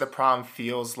of ways, the prom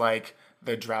feels like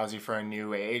the Drowsy for a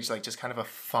new age, like just kind of a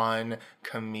fun,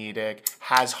 comedic,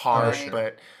 has heart,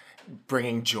 but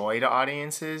bringing joy to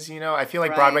audiences, I feel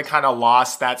like Broadway kind of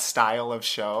lost that style of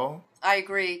show. I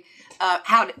agree.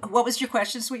 What was your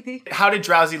question, Sweet Pea? How did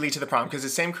Drowsy lead to the prom? Because the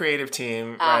same creative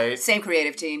team, right? Same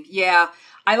creative team, yeah.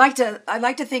 I like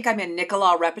to think I'm in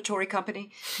Nicola Repertory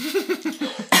Company.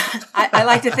 I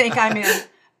like to think I'm in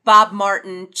Bob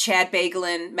Martin, Chad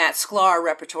Bagelin, Matt Sklar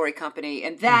Repertory Company.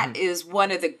 And that is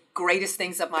one of the greatest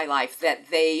things of my life, that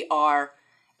they are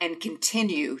and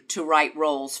continue to write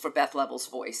roles for Beth Level's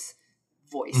voice.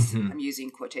 I'm using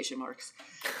quotation marks.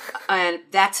 And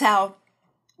that's how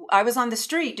I was on the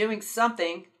street doing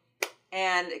something.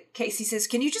 And Casey says,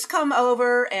 can you just come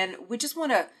over? And we just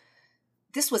want to...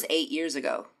 This was 8 years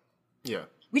ago. Yeah.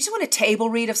 We just want a table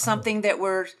read of something that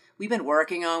we've been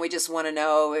working on. We just want to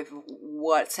know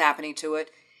what's happening to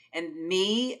it. And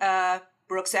me,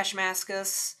 Brooks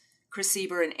Ashmaskus, Chris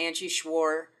Sieber, and Angie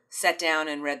Schwar sat down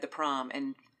and read the prom.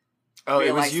 And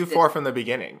it was you four from the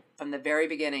beginning. From the very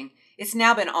beginning. It's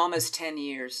now been almost 10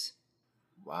 years.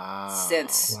 Wow.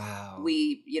 Since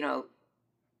we,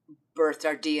 birthed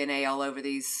our DNA all over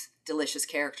these delicious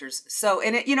characters. So,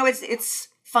 and it's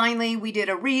finally, we did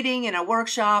a reading and a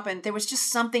workshop, and there was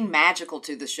just something magical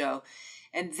to the show.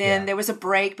 And then there was a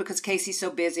break because Casey's so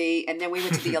busy, and then we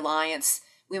went to the Alliance.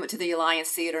 We went to the Alliance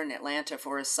Theater in Atlanta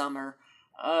for a summer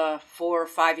 4 or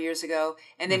 5 years ago.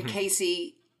 And then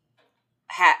Casey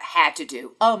had to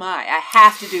do, I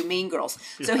have to do Mean Girls.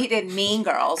 So he did Mean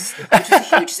Girls, which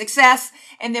was a huge success.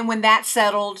 And then when that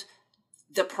settled,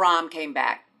 the prom came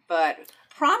back. But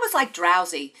prom was like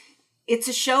Drowsy. It's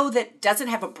a show that doesn't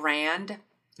have a brand.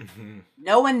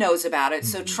 No one knows about it.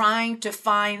 So trying to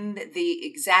find the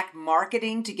exact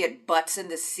marketing to get butts in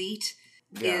the seat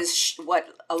is what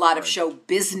a lot of show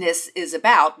business is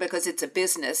about, because it's a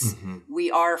business. We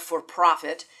are for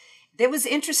profit. It was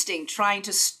interesting trying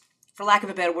to, for lack of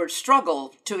a better word,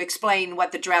 struggle to explain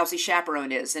what the Drowsy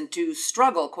Chaperone is, and to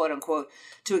struggle, quote unquote,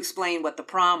 to explain what the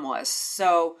prom was.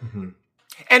 So,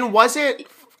 and was it,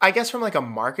 I guess from like a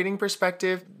marketing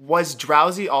perspective, was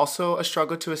Drowsy also a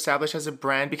struggle to establish as a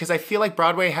brand? Because I feel like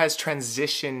Broadway has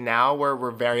transitioned now where we're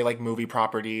very like movie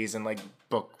properties and like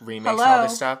book remakes and all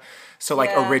this stuff. So like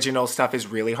original stuff is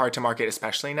really hard to market,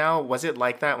 especially now. Was it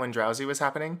like that when Drowsy was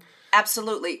happening?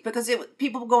 Absolutely. Because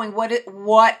people were going,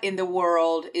 what in the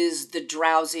world is the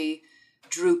Drowsy,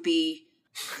 droopy,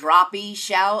 droppy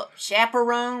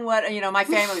chaperone? What, my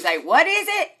family was like, what is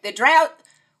it?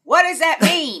 What does that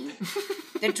mean?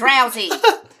 The Drowsy.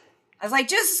 I was like,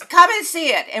 just come and see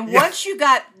it. And once you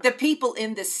got the people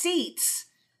in the seats,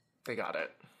 they got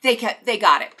it. They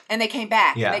got it. And they came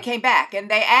back. Yeah. And they came back. And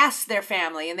they asked their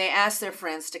family and they asked their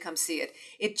friends to come see it.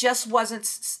 It just wasn't,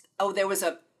 there was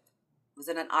it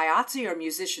an IATSE or a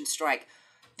musician strike?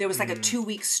 There was like a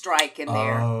 2-week strike in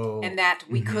there. And that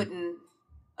we couldn't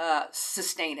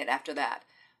sustain it after that.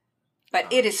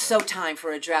 But it is so time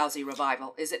for a Drowsy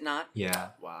revival, is it not? Yeah.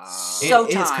 Wow. So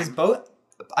time. Because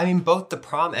both the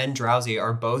prom and Drowsy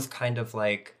are both kind of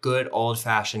like good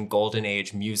old-fashioned golden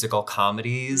age musical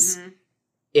comedies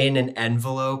in an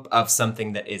envelope of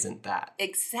something that isn't that.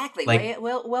 Exactly. Like,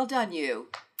 well done, you.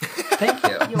 Thank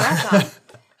you. You're welcome.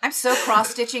 I'm so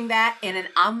cross-stitching that in an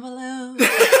envelope.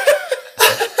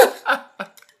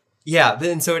 Yeah,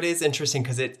 and so it is interesting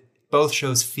because both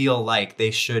shows feel like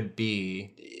they should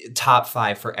be top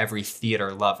 5 for every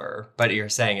theater lover. But you're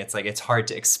saying it's hard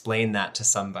to explain that to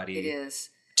somebody. It is.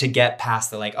 To get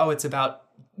past it's about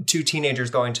 2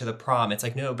 teenagers going to the prom. It's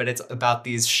like, no, but it's about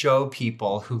these show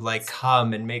people who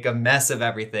come and make a mess of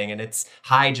everything, and it's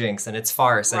hijinks and it's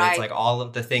farce, and it's like all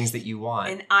of the things that you want.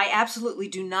 And I absolutely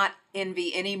do not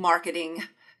envy any marketing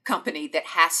company that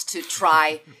has to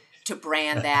try to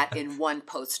brand that in one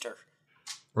poster.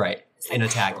 Right. In a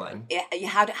tagline.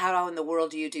 How in the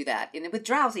world do you do that? And with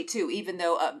Drowsy, too, even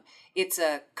though it's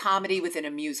a comedy within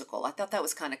a musical. I thought that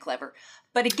was kind of clever.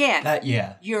 But again,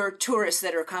 your tourists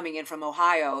that are coming in from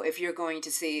Ohio, if you're going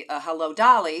to see a Hello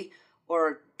Dolly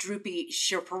or Droopy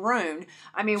Chaperone,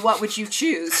 I mean, what would you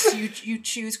choose? you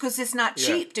choose, because it's not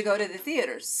cheap to go to the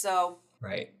theaters. So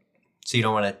right. So you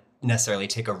don't want to necessarily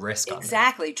take a risk on that.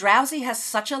 Exactly. Drowsy has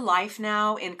such a life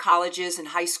now in colleges and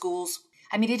high schools.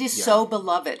 I mean, it is so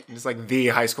beloved. It's like the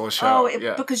high school show.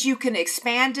 Because you can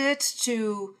expand it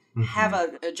to have a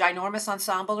ginormous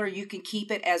ensemble, or you can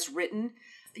keep it as written.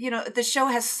 You know, the show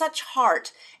has such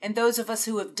heart, and those of us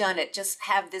who have done it just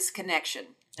have this connection.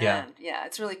 Yeah. And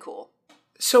it's really cool.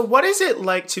 So what is it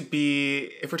like to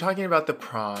be, if we're talking about the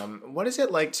prom, what is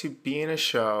it like to be in a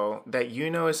show that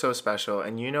is so special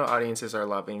and audiences are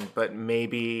loving, but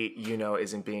maybe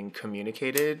isn't being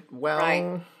communicated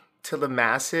well to the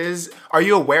masses? Are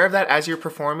you aware of that as you're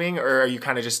performing, or are you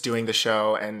kind of just doing the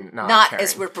show and not caring?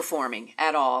 As we're performing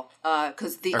at all,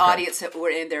 because the audience that were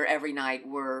in there every night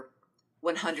were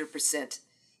 100%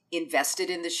 invested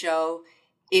in the show.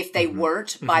 If they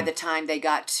weren't, by the time they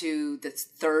got to the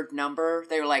third number,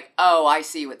 they were like, oh, I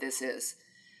see what this is.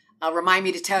 Remind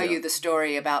me to tell you the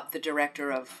story about the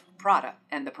director of Prada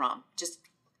and the prom. Just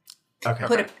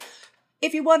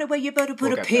if you want it, you better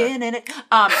put a pin in it.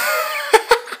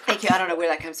 Thank you. I don't know where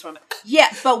that comes from. Yeah,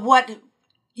 but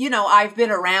I've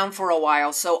been around for a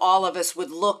while, so all of us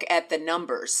would look at the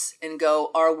numbers and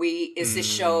go, is this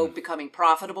show becoming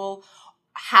profitable?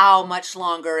 How much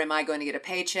longer am I going to get a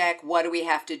paycheck? What do we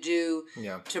have to do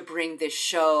to bring this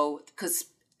show? Because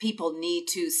people need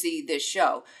to see this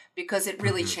show, because it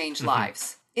really changed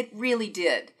lives. It really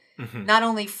did. Not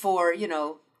only for,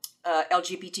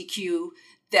 LGBTQ,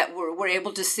 that we're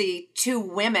able to see 2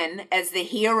 women as the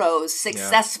heroes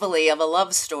successfully of a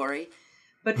love story,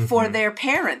 but for their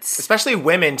parents. Especially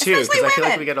women, too, because I feel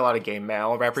like we get a lot of gay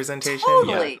male representation.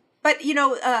 Totally. Yeah. But,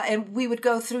 and we would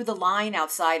go through the line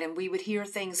outside, and we would hear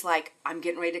things like, I'm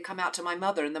getting ready to come out to my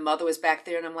mother, and the mother was back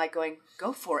there, and I'm like going,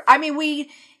 go for it. I mean,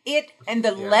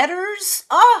 letters,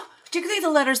 particularly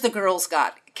the letters the girls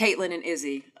got, Caitlin and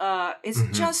Izzy, it's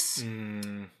just...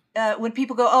 when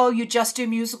people go, oh, you just do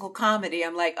musical comedy,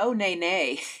 I'm like, oh,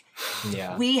 nay.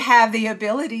 Yeah. We have the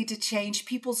ability to change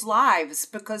people's lives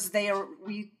because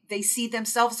they see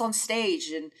themselves on stage.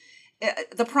 And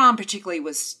the prom particularly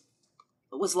was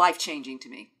life-changing to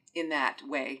me in that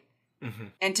way.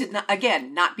 And to,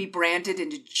 not be branded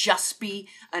and to just be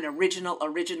an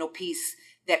original piece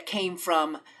that came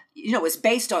from, is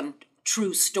based on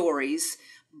true stories,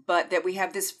 but that we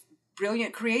have this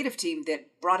brilliant creative team that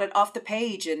brought it off the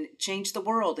page and changed the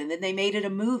world, and then they made it a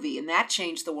movie, and that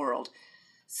changed the world.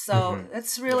 So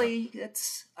that's really,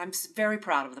 I'm very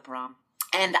proud of the prom,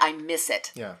 and I miss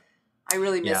it. Yeah, I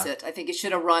really miss it. I think it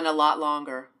should have run a lot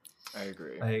longer. I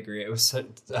agree. It was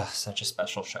such a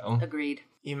special show. Agreed.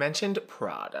 You mentioned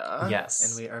Prada. Yes,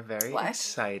 and we are very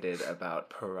excited about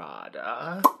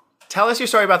Prada. Tell us your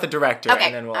story about the director,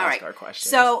 and then we'll ask our questions.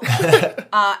 So,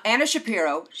 Anna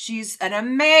Shapiro, she's an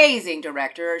amazing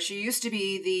director. She used to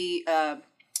be the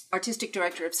artistic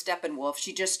director of Steppenwolf.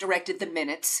 She just directed The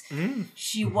Minutes.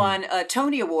 She won a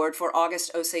Tony Award for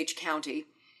August Osage County.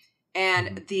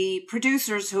 And the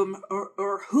producers,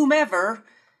 or whomever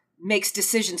makes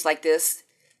decisions like this,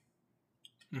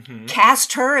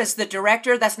 cast her as the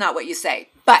director. That's not what you say,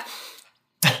 but...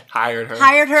 Hired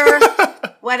her,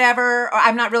 whatever.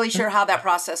 I'm not really sure how that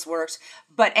process works.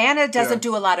 But Anna doesn't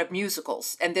do a lot of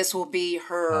musicals, and this will be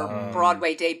her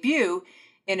Broadway debut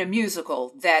in a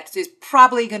musical that is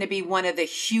probably going to be one of the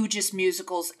hugest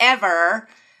musicals ever,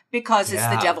 because it's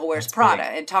The Devil Wears Prada,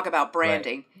 and talk about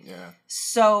branding. Right. Yeah.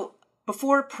 So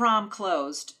before prom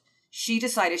closed, she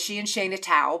decided, she and Shana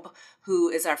Taub, who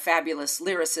is our fabulous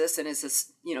lyricist and is a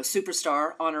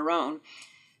superstar on her own,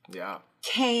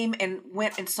 came and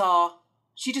went and saw.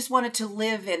 She just wanted to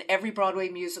live in every Broadway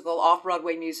musical,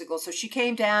 off-Broadway musical. So she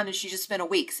came down and she just spent a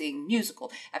week seeing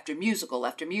musical after musical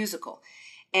after musical.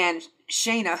 And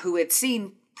Shana, who had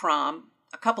seen Prom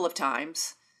a couple of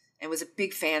times and was a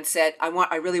big fan, said,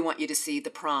 I really want you to see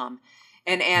The Prom.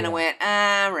 And Anna went,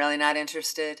 I'm really not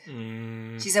interested.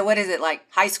 She said, what is it, like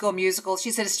High School Musical?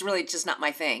 She said, it's really just not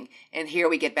my thing. And here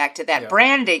we get back to that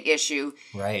branding issue.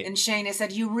 Right. And Shayna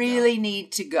said, you really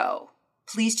need to go.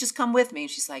 Please just come with me.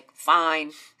 And she's like,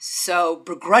 fine. So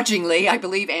begrudgingly, I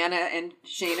believe Anna and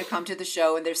Shayna come to the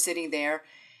show, and they're sitting there.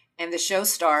 And the show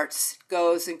starts,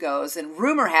 goes and goes. And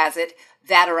rumor has it,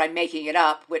 that or I'm making it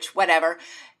up, which whatever.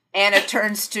 Anna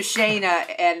turns to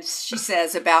Shayna and she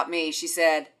says about me, she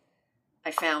said,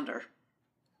 I found her.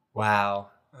 Wow.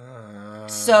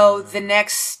 So the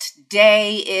next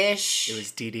day-ish. It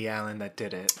was Dee Dee Allen that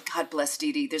did it. God bless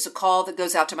Dee Dee. There's a call that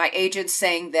goes out to my agent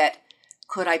saying that,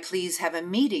 could I please have a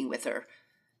meeting with her?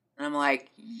 And I'm like,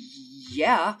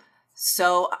 yeah.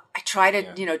 So I try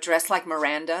to, dress like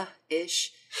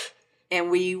Miranda-ish. And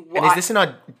and is this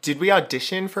did we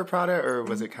audition for Prada, or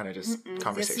was it kind of just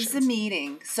conversations? This is a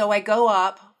meeting. So I go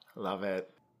up. Love it.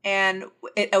 And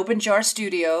it Open Jar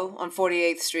Studio on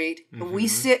 48th Street. And we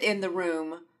sit in the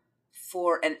room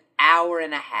for an hour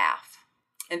and a half.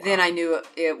 And then I knew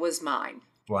it was mine.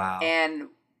 Wow. And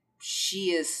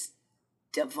she is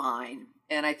divine.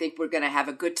 And I think we're going to have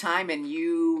a good time. And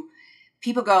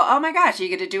people go, oh my gosh, are you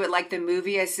going to do it like the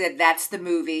movie? I said, that's the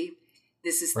movie.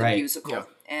 This is the musical. Yeah.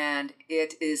 And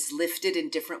it is lifted in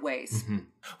different ways. Mm-hmm.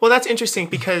 Well, that's interesting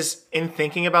because in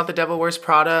thinking about The Devil Wears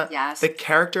Prada, the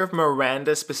character of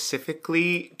Miranda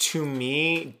specifically, to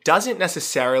me, doesn't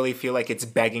necessarily feel like it's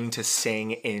begging to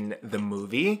sing in the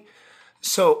movie.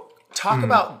 So talk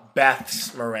about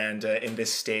Beth's Miranda in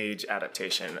this stage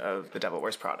adaptation of The Devil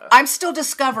Wears Prada. I'm still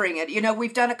discovering it.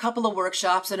 We've done a couple of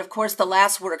workshops, and of course the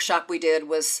last workshop we did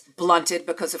was blunted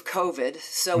because of COVID,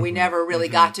 so we never really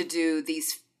got to do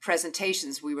these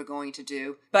presentations we were going to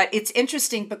do. But it's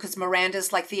interesting because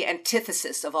Miranda's like the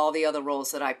antithesis of all the other roles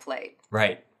that I played.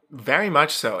 Right. Very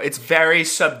much so. It's very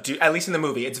subdued, at least in the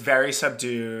movie. It's very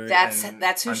subdued.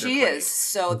 That's who she is.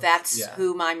 So that's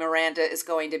who my Miranda is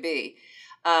going to be.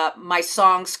 My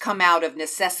songs come out of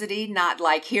necessity, not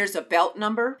like here's a belt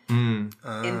number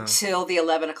until the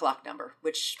 11 o'clock number,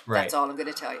 which that's all I'm going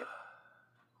to tell you.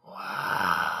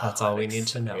 Wow. That's all we need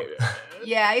to know.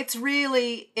 Yeah, it's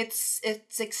really, it's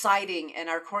exciting. And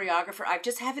our choreographer, I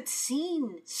just haven't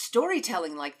seen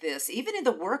storytelling like this. Even in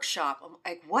the workshop, I'm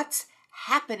like, what's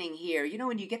happening here?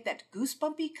 When you get that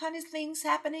goosebumpy kind of things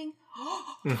happening,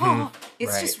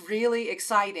 it's just really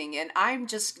exciting. And I'm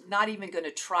just not even going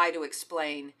to try to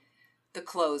explain the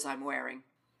clothes I'm wearing.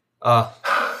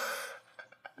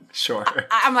 Sure.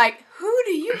 I'm like, who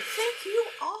do you think you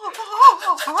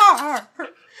are?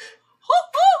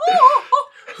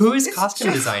 Who is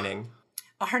costume designing?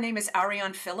 Her name is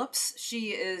Ariane Phillips.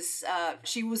 She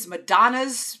was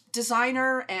Madonna's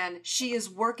designer, and she is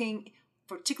working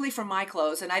particularly for my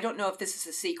clothes, and I don't know if this is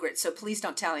a secret, so please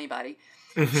don't tell anybody.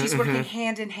 She's working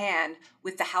hand in hand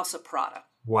with the House of Prada.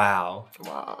 Wow.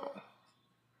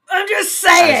 I'm just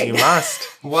saying. As you must.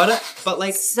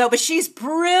 But she's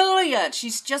brilliant.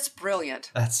 She's just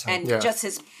brilliant. That's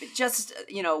so just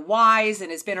wise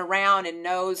and has been around and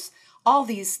knows all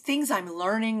these things I'm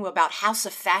learning about House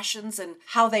of Fashions and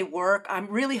how they work. I'm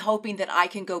really hoping that I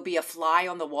can go be a fly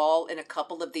on the wall in a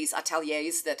couple of these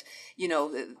ateliers that,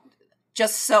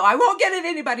 just so I won't get in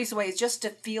anybody's way, just to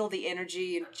feel the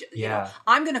energy. And,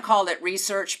 I'm going to call it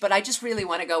research, but I just really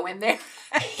want to go in there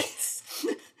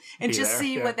and just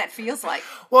see what that feels like.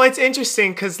 Well, it's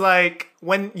interesting because,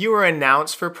 when you were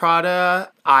announced for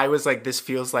Prada, I was like, this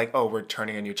feels like, we're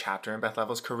turning a new chapter in Beth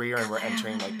Level's career and we're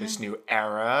entering, this new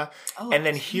era. And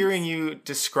then hearing you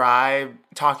describe,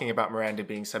 talking about Miranda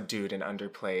being subdued and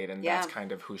underplayed, and that's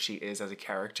kind of who she is as a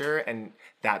character, and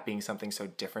that being something so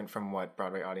different from what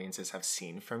Broadway audiences have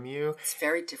seen from you. It's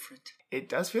very different. It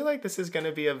does feel like this is going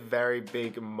to be a very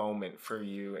big moment for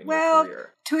you in your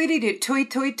career.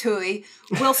 Tui.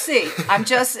 We'll see. I'm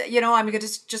just, I'm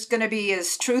just going to be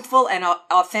as truthful and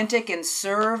authentic and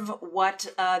serve what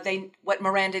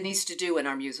Miranda needs to do in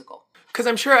our musical. Because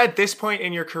I'm sure at this point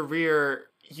in your career,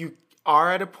 you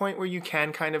are at a point where you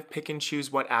can kind of pick and choose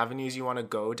what avenues you want to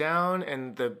go down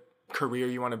and the career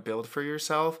you want to build for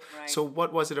yourself. Right. So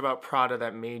what was it about Prada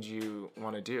that made you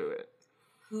want to do it?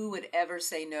 Who would ever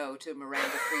say no to Miranda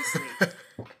Priestley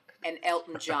and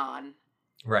Elton John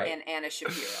and Anna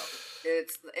Shapiro?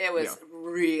 It was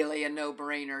really a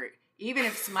no-brainer. Even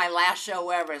if it's my last show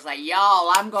ever, it's like,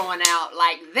 y'all, I'm going out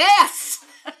like this.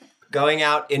 Going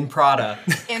out in Prada.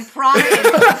 In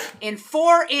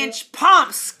 4-inch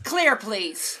pumps. Clear,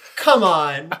 please. Come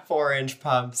on, 4-inch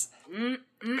pumps.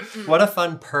 What a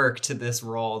fun perk to this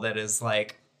role that is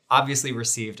obviously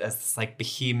received as this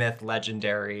behemoth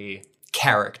legendary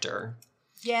character.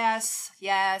 Yes.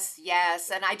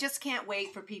 And I just can't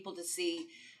wait for people to see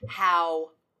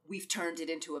how we've turned it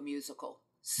into a musical.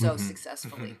 so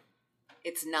successfully.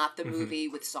 It's not the movie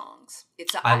with songs.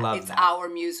 It's that. our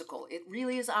musical. It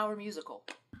really is our musical.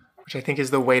 Which I think is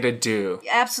the way to do.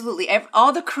 Absolutely.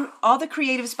 All the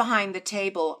creatives behind the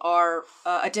table are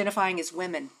identifying as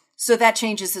women. So that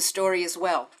changes the story as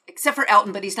well. Except for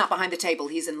Elton, but he's not behind the table.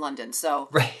 He's in London. So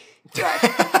right.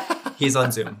 He's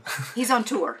on Zoom. He's on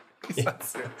tour.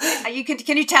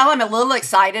 Can you tell I'm a little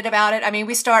excited about it? I mean,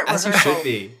 we start rehearsal. As you should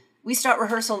be. We start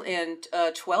rehearsal in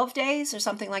 12 days or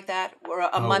something like that. Or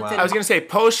a month. Wow. I was going to say,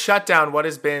 post-shutdown, what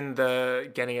has been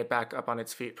the getting it back up on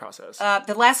its feet process?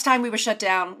 The last time we were shut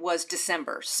down was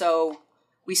December. So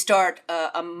we start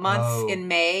a month in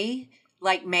May,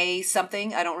 like May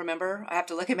something. I don't remember. I have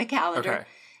to look at my calendar. Okay.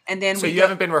 And then so you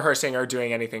haven't been rehearsing or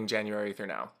doing anything January through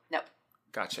now? No.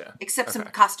 Gotcha. Except some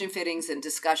costume fittings and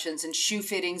discussions and shoe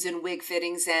fittings and wig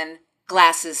fittings and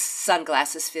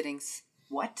sunglasses fittings.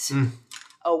 What?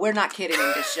 Oh, we're not kidding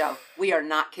in this show. We are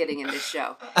not kidding in this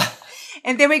show.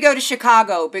 And then we go to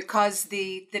Chicago because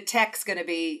the tech's going to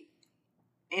be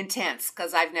intense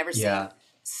because I've never seen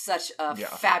such a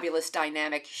fabulous,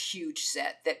 dynamic, huge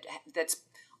set that's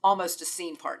almost a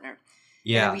scene partner.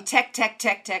 Yeah. And we tech,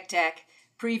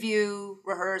 preview,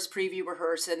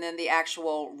 rehearse, and then the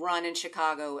actual run in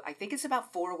Chicago. I think it's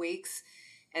about 4 weeks,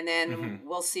 and then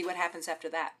we'll see what happens after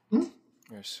that.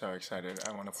 We're so excited.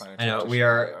 I want to plan it. I know. We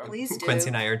are. Please do. Quincy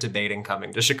and I are debating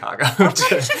coming to Chicago. Come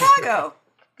to Chicago.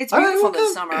 It's beautiful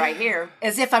this summer, I hear.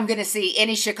 As if I'm going to see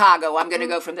any Chicago. I'm going to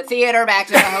go from the theater back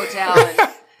to the hotel.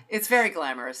 And it's very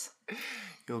glamorous.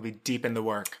 You'll be deep in the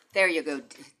work. There you go.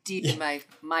 Deep in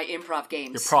my improv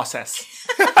games. Your process.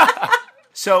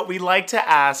 So we like to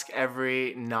ask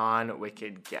every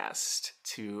non-Wicked guest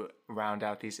to round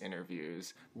out these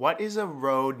interviews, what is a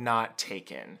road not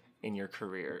taken in your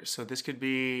career? So this could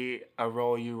be a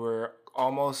role you were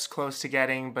almost close to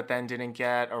getting, but then didn't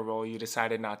get, a role you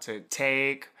decided not to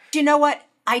take. Do you know what?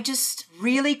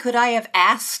 Could I have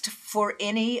asked for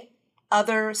any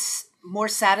other more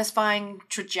satisfying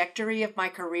trajectory of my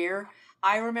career?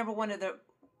 I remember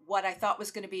what I thought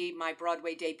was going to be my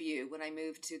Broadway debut when I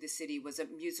moved to the city was a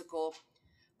musical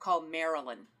called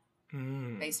Marilyn,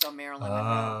 based on Marilyn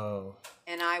Monroe.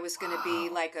 And I was going to be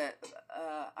like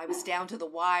I was down to the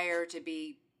wire to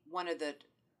be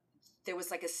there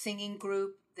was like a singing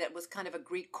group that was kind of a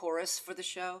Greek chorus for the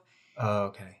show. Oh,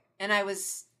 okay. And I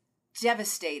was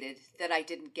devastated that I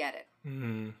didn't get it.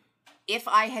 If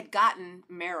I had gotten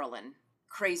Marilyn,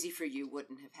 Crazy for You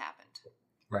wouldn't have happened.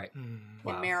 Right.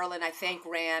 Wow. And Marilyn, I think,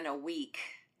 ran a week.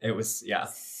 It was,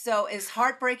 So as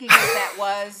heartbreaking as that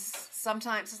was,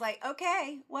 sometimes it's like,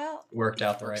 okay, well. Worked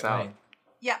out the right way.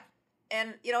 Yeah.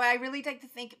 And, I really like to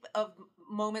think of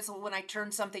moments when I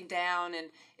turned something down and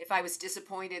if I was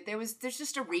disappointed, there's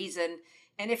just a reason.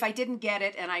 And if I didn't get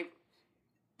it, and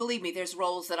believe me, there's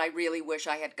roles that I really wish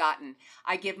I had gotten,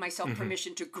 I give myself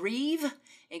permission to grieve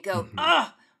and go,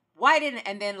 why didn't,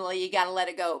 and then you got to let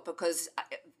it go because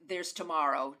there's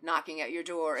tomorrow knocking at your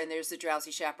door and there's the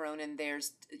Drowsy Chaperone and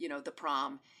there's, the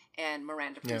Prom and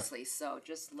Miranda Priestley. So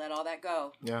just let all that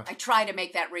go. Yeah. I try to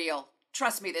make that real.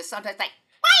 Trust me, there's sometimes like,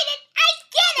 why didn't I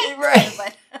get it?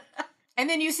 Right. And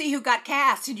then you see who got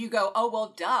cast and you go, oh,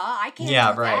 well, duh, I can't do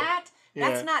that.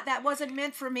 That wasn't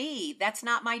meant for me. That's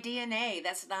not my DNA.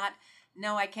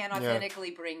 No, I can't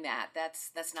authentically bring that.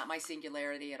 That's not my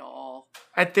singularity at all.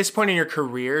 At this point in your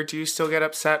career, do you still get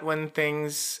upset when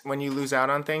you lose out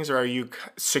on things, or are you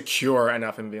secure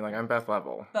enough in being like, I'm Beth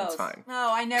Level? Both. It's fine. No,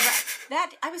 I never.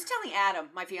 I was telling Adam,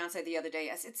 my fiance, the other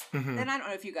day, and I don't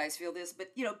know if you guys feel this,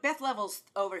 but Beth Level's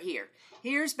over here.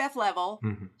 Here's Beth Level.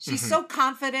 She's so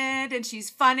confident and she's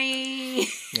funny.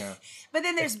 Yeah. But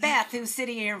then there's Beth, who's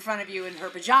sitting here in front of you in her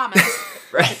pajamas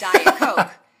with a Diet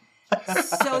Coke.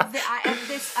 So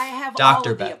I have Dr.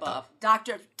 all of Beth, the above.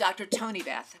 Dr. Tony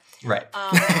Beth. Right.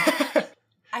 I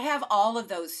have all of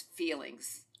those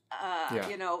feelings.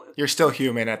 You're still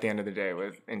human at the end of the day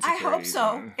with insecurities. I hope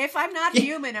so. If I'm not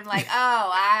human, I'm like,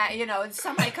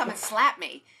 somebody come and slap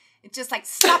me. It's just like,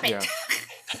 stop it.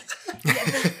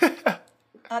 Yeah.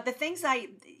 The things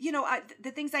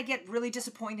the things I get really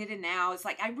disappointed in now is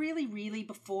like, I really, really,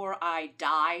 before I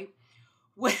die,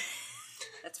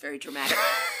 that's very dramatic.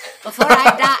 Before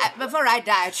I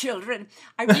die, children,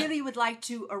 I really would like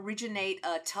to originate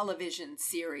a television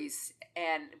series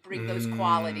and bring those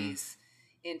qualities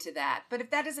into that. But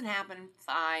if that doesn't happen,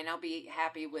 fine. I'll be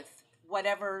happy with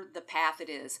whatever the path it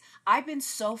is. I've been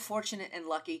so fortunate and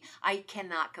lucky. I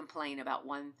cannot complain about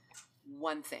one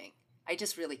thing. I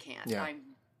just really can't. Yeah. I'm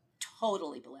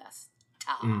totally blessed.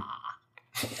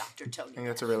 Dr. Tony. I think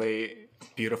that's a really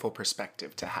beautiful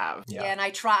perspective to have. Yeah, and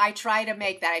I try to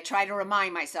make that. I try to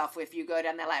remind myself if you go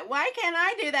down there like, why can't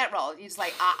I do that role? You're just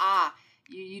like,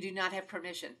 you do not have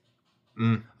permission.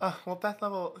 Oh, well, Beth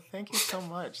Level, thank you so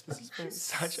much. This has been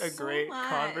such a great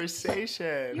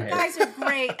conversation. You guys are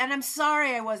great, and I'm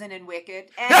sorry I wasn't in Wicked.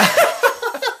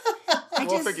 And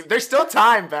we'll forgive. There's still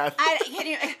time, Beth.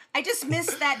 I just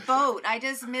missed that boat. I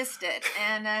just missed it,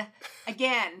 and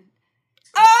again.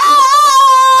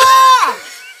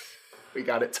 We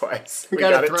got it twice. We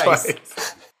got it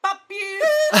twice.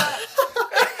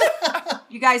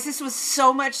 You guys, this was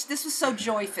so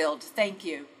joy-filled. Thank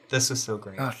you. This was so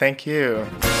great. Oh, thank you.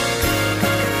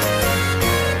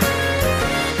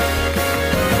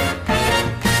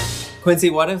 Quincy,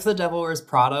 what if The Devil Wears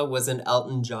Prada was an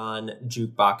Elton John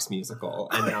jukebox musical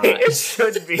and not... It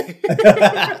should be.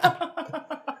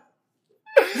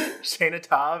 Shayna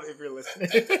Taub, if you're listening.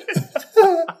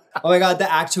 Oh my God,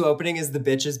 the Act 2 opening is The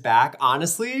Bitch Is Back.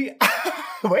 Honestly,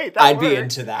 wait, I'd be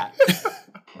into that.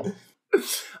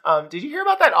 Did you hear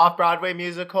about that off-Broadway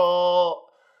musical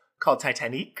called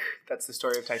Titanic? That's the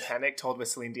story of Titanic told with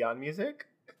Celine Dion music.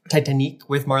 Titanic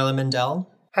with Marla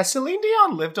Mendel. Has Celine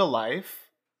Dion lived a life?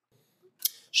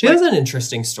 She has an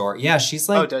interesting story. Yeah, she's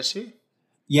like... Oh, does she?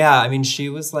 Yeah, I mean, she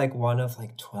was like one of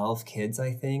like 12 kids,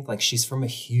 I think. Like, she's from a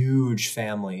huge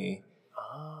family.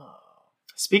 Oh.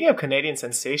 Speaking of Canadian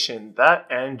sensation, that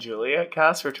and Juliet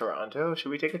cast for Toronto. Should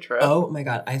we take a trip? Oh my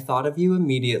God, I thought of you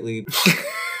immediately.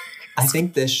 I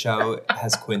think this show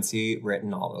has Quincy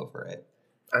written all over it.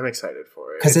 I'm excited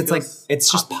for it. Because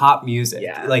it's just pop music.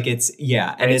 Yeah. Like, it's,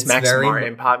 yeah. And it's Max very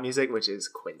Martin pop music, which is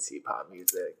Quincy pop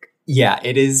music. Yeah,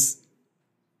 it is.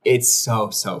 It's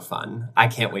so fun. I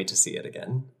can't wait to see it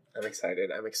again. I'm excited.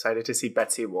 I'm excited to see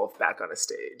Betsy Wolfe back on a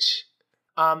stage.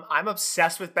 I'm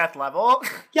obsessed with Beth Level.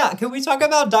 Yeah, can we talk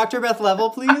about Dr. Beth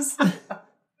Level, please?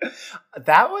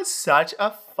 That was such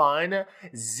a fun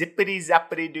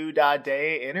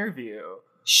zippity-zappity-doo-dah-day interview.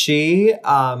 She,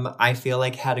 I feel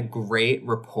like, had a great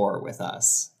rapport with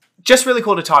us. Just really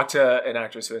cool to talk to an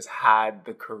actress who has had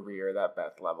the career that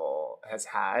Beth Level has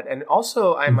had. And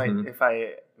also, I might, if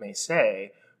I may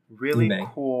say, really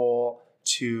cool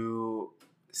to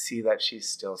see that she's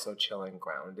still so chill and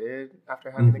grounded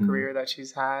after having the career that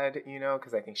she's had, you know,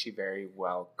 because I think she very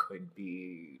well could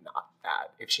be not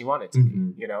that if she wanted to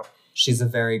be, you know. She's a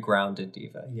very grounded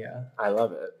diva, yeah. I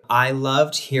love it. I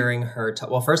loved hearing her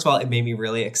well, first of all, it made me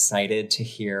really excited to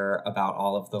hear about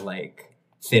all of the like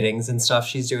fittings and stuff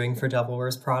she's doing for Devil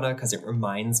Wears Prada, because it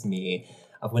reminds me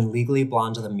of when Legally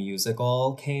Blonde the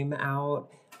musical came out.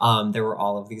 There were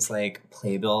all of these like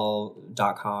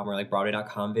Playbill.com or like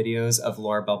Broadway.com videos of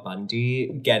Laura Bell Bundy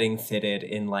getting fitted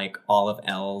in like all of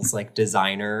Elle's like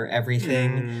designer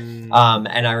everything.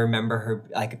 And I remember her,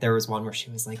 like there was one where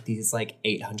she was like these like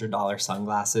 $800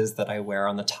 sunglasses that I wear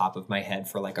on the top of my head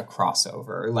for like a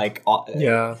crossover. Like,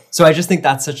 yeah. So I just think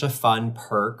that's such a fun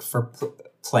perk for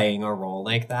playing a role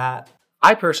like that.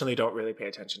 I personally don't really pay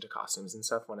attention to costumes and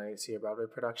stuff when I see a Broadway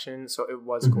production, so it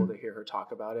was cool to hear her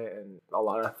talk about it, and a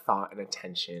lot of thought and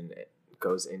attention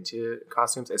goes into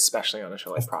costumes, especially on a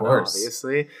show like Prada,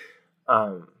 obviously.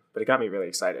 But it got me really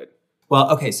excited. Well,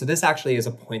 okay, so this actually is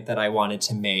a point that I wanted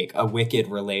to make, a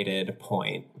Wicked-related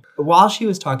point. While she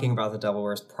was talking about The Devil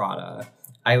Wears Prada,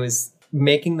 I was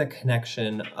making the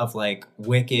connection of, like,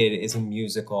 Wicked is a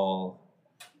musical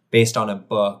based on a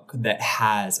book that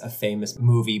has a famous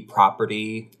movie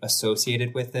property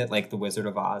associated with it, like The Wizard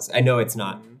of Oz. I know it's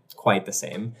not quite the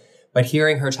same, but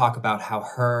hearing her talk about how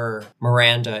her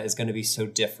Miranda is going to be so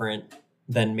different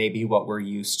than maybe what we're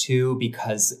used to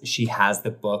because she has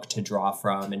the book to draw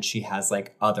from and she has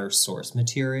like other source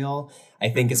material, I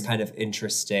think is kind of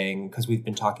interesting because we've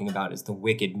been talking about is the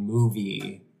Wicked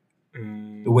movie,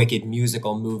 the Wicked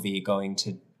musical movie going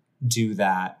to do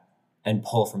that and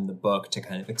pull from the book to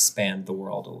kind of expand the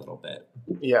world a little bit.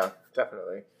 Yeah,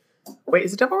 definitely. Wait, is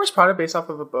The Devil Wears Prada based off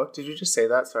of a book? Did you just say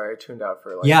that? Sorry, I tuned out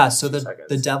for like so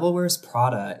the Devil Wears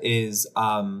Prada is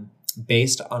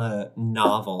based on a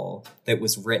novel that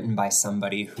was written by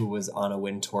somebody who was Anna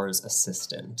Wintour's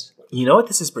assistant. You know what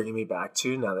this is bringing me back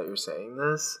to now that you're saying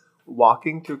this?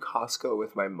 Walking through Costco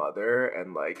with my mother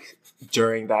and like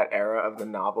during that era of the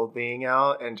novel being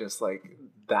out and just like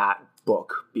that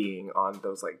book being on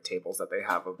those like tables that they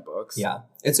have of books. Yeah,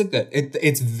 it's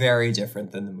it's very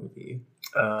different than the movie.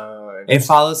 It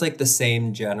follows like the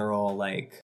same general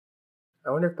like.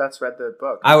 I wonder if Beth's read the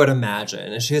book. I would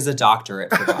imagine. She has a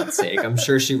doctorate, for God's sake. I'm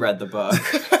sure she read the book.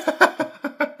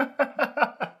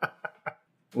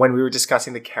 When we were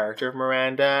discussing the character of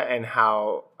Miranda and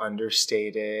how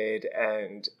understated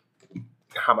and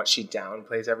how much she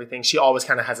downplays everything. She always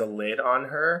kind of has a lid on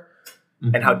her.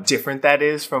 And how different that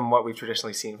is from what we've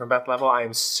traditionally seen from Beth Level. I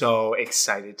am so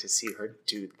excited to see her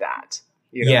do that.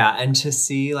 You know? Yeah, and to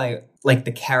see like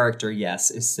the character,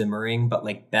 yes, is simmering, but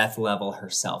like Beth Level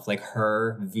herself, like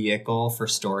her vehicle for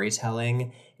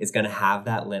storytelling is going to have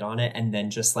that lid on it, and then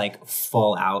just like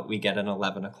full out, we get an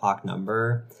 11 o'clock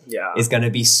number. Yeah, is going to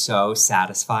be so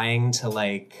satisfying to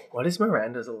like. What is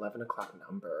Miranda's 11 o'clock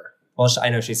number? Well, I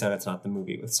know she said it's not the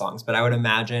movie with songs, but I would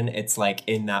imagine it's like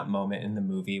in that moment in the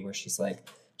movie where she's like,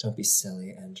 "Don't be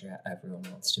silly, Andrea. Everyone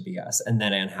wants to be us," and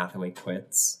then Anne Hathaway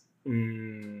quits.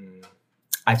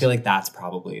 I feel like that's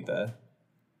probably the...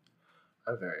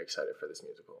 I'm very excited for this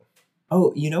musical.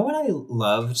 Oh, you know what I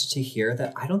loved to hear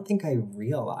that I don't think I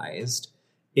realized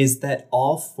is that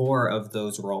all 4 of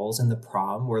those roles in the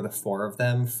prom were the 4 of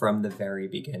them from the very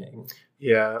beginning.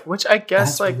 Yeah, which I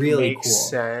guess that's really makes cool.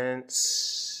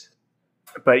 sense.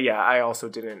 But yeah, I also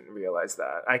didn't realize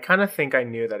that. I kind of think I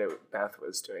knew that Beth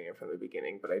was doing it from the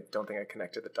beginning, but I don't think I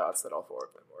connected the dots that all 4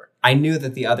 of them were. I knew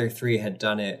that the other 3 had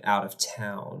done it out of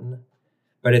town.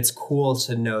 But it's cool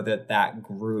to know that that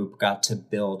group got to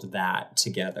build that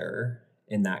together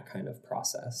in that kind of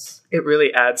process. It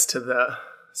really adds to the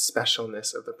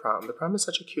specialness of the prom. The prom is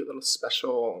such a cute little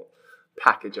special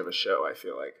package of a show, I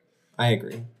feel like. I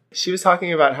agree. She was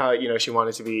talking about how, you know, she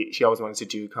always wanted to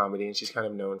do comedy, and she's kind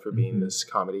of known for being this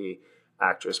comedy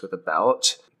actress with a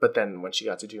belt. But then when she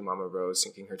got to do Mama Rose,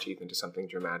 sinking her teeth into something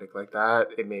dramatic like that,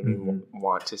 it made me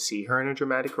want to see her in a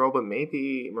dramatic role. But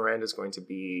maybe Miranda's going to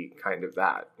be kind of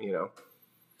that, you know?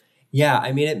 Yeah,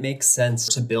 I mean, it makes sense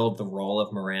to build the role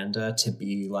of Miranda to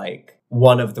be like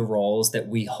one of the roles that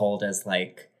we hold as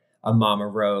like a Mama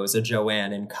Rose, a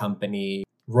Joanne and Company,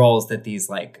 roles that these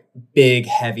like big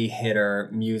heavy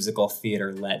hitter musical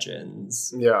theater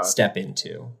legends step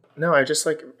into. No, I just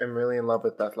like am really in love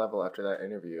with Beth Level after that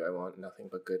interview. I want nothing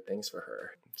but good things for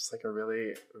her. Just like a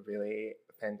really, really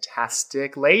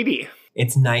fantastic lady.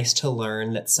 It's nice to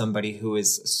learn that somebody who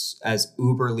is as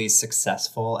uberly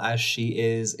successful as she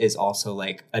is also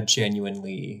like a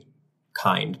genuinely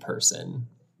kind person.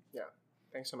 Yeah.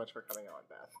 Thanks so much for coming on,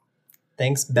 Beth.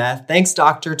 Thanks, Beth. Thanks,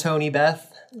 Dr. Tony Beth.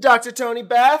 Dr. Tony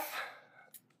Beth.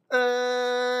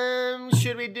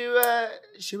 Should we do a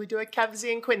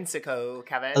Kevsy and Quinsico,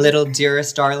 Kevin? A little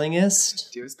Dearest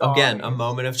Darlingest? Dearest Again, Darlingest. a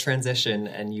moment of transition,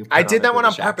 and you. I did that one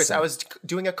on British purpose. accent. I was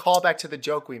doing a callback to the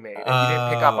joke we made, and you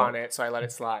didn't pick up on it, so I let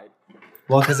it slide.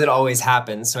 Well, because it always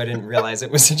happens, so I didn't realize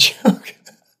it was a joke.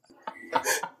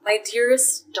 My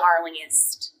dearest,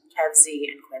 darlingest, Kevsy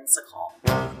and Quinsicle.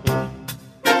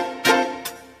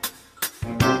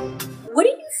 What do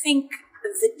you think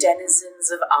the denizens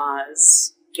of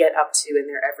Oz get up to in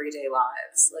their everyday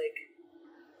lives? Like,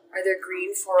 are there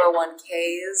green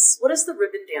 401ks? What does the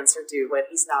ribbon dancer do when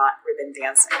he's not ribbon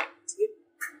dancing?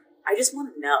 I just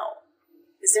want to know.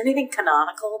 Is there anything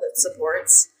canonical that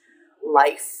supports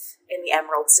life in the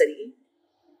Emerald City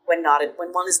when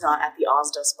one is not at the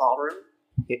Ozdust Ballroom?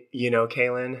 You know,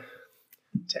 Kaylin,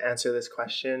 to answer this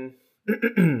question,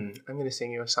 I'm going to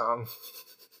sing you a song.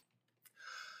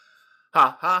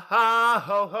 Ha ha ha,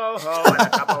 ho ho ho, and a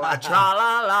couple of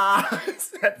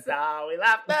tra-la-las. That's how we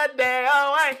laugh the day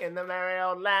away in the merry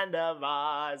old land of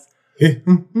Oz.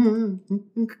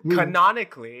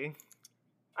 Canonically,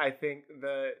 I think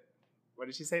what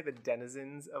did she say? The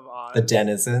denizens of Oz? The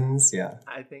denizens, yeah.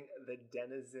 I think the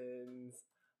denizens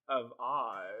of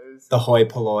Oz. The hoi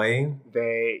polloi.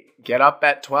 They get up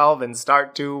at 12 and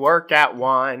start to work at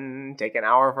 1, take an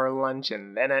hour for lunch,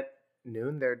 and then at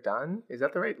noon they're done? Is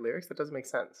that the right lyrics? That doesn't make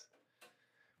sense.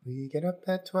 We get up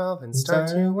at 12 and start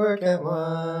to work at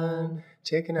 1,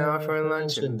 take an hour for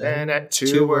lunch, and then at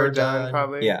 2 we're done,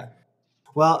 probably. Yeah.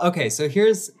 Well, okay, so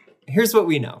here's what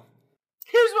we know.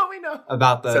 Here's what we know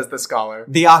about says the scholar.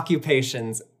 The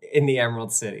occupations in the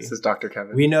Emerald City. This is Dr.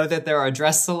 Kevin. We know that there are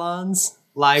dress salons,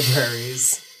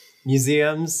 libraries,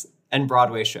 museums, and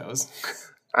Broadway shows.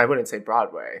 I wouldn't say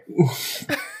Broadway.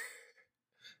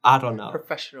 I don't know.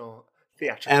 Professional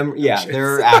theatrical. Yeah,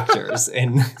 there are actors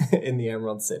in the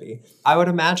Emerald City. I would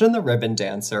imagine the ribbon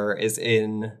dancer is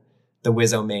in the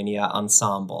Wizomania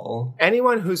ensemble.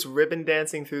 Anyone who's ribbon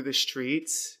dancing through the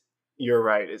streets, you're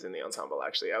right, is in the ensemble,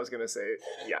 actually. I was going to say,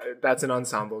 yeah, that's an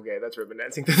ensemble gay. That's ribbon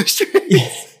dancing through the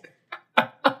streets.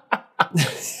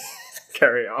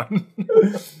 Carry on.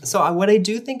 So what I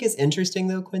do think is interesting,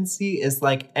 though, Quincy, is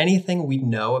like anything we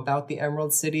know about the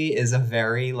Emerald City is a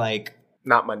very like...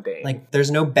 not mundane. Like,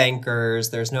 there's no bankers,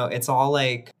 it's all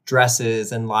like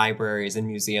dresses and libraries and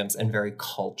museums and very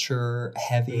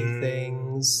culture-heavy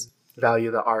things.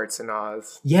 Value the arts in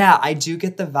Oz. Yeah, I do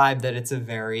get the vibe that it's a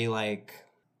very like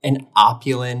an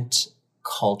opulent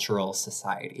cultural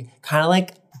society. Kind of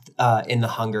like in the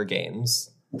Hunger Games.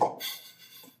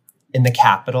 In the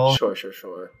Capitol. Sure.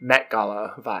 Met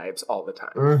Gala vibes all the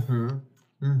time. Mm-hmm.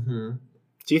 Mm-hmm.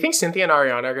 Do you think Cynthia and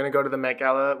Ariana are going to go to the Met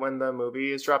Gala when the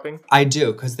movie is dropping? I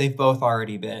do, because they've both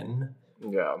already been.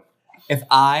 Yeah. If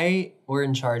I were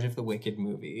in charge of the Wicked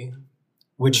movie,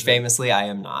 which famously I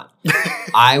am not,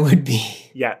 I would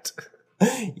be... Yet.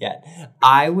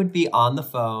 I would be on the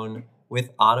phone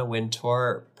with Anna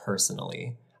Wintour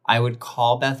personally. I would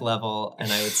call Beth Level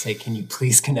and I would say, can you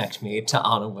please connect me to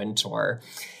Anna Wintour?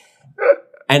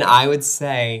 And I would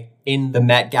say, in the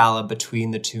Met Gala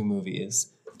between the two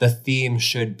movies, the theme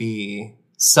should be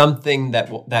something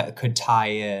that could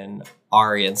tie in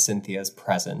Ari and Cynthia's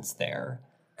presence there.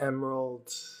 Emerald.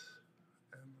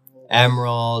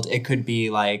 It could be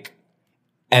like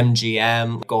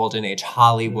MGM, Golden Age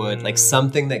Hollywood, like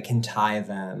something that can tie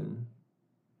them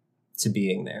to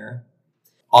being there.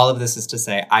 All of this is to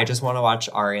say, I just want to watch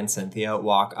Ari and Cynthia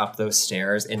walk up those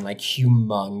stairs in like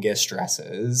humongous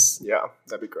dresses. Yeah,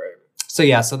 that'd be great.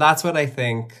 So that's what I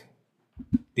think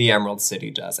the Emerald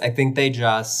City does. I think they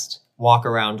just walk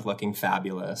around looking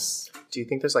fabulous. Do you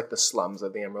think there's like the slums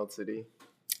of the Emerald City?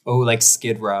 Oh, like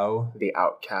Skid Row? The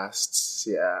outcasts,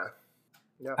 yeah.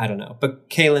 I don't know. But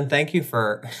Kaylin, thank you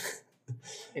for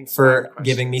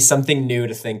giving me something new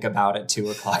to think about at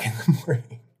 2:00 in the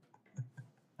morning.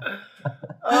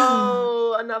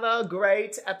 Oh, another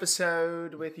great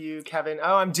episode with you, Kevin.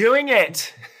 Oh, I'm doing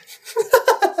it.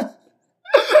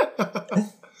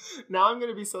 Now I'm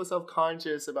going to be so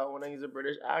self-conscious about when I use a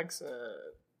British accent.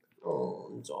 Oh,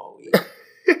 I'm sorry.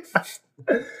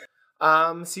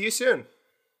 See you soon.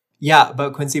 Yeah,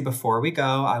 but Quincy, before we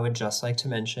go, I would just like to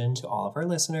mention to all of our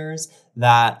listeners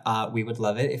that we would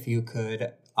love it if you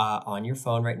could, on your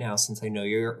phone right now, since I know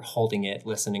you're holding it,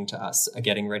 listening to us,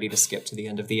 getting ready to skip to the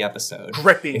end of the episode.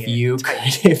 Gripping If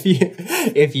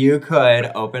you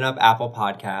could open up Apple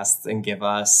Podcasts and give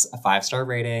us a 5-star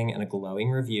rating and a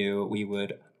glowing review, we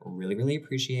would really, really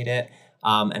appreciate it.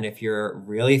 And if you're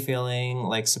really feeling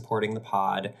like supporting the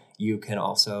pod, you can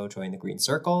also join the Green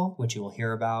Circle, which you will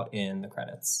hear about in the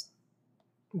credits.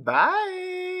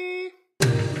 Bye.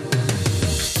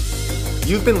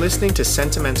 You've been listening to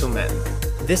Sentimental Men.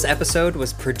 This episode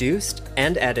was produced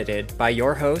and edited by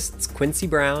your hosts, Quincy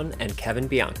Brown and Kevin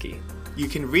Bianchi. You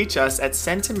can reach us at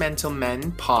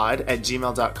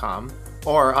sentimentalmenpod@gmail.com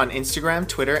or on Instagram,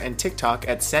 Twitter, and TikTok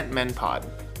at sentmenpod.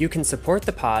 You can support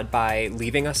the pod by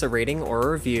leaving us a rating or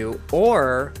a review,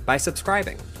 or by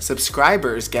subscribing.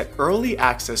 Subscribers get early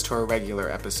access to our regular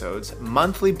episodes,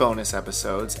 monthly bonus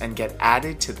episodes, and get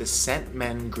added to the Scent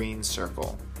Men Green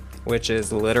Circle, which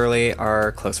is literally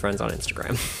our close friends on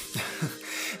Instagram.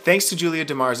 Thanks to Julia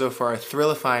DiMarzo for our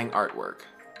thrillifying artwork.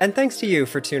 And thanks to you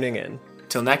for tuning in.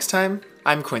 Till next time,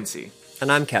 I'm Quincy.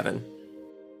 And I'm Kevin.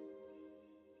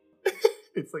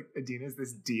 It's like Adina's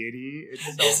this deity. It's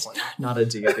so funny. Not a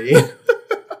deity.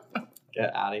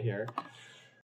 Get out of here.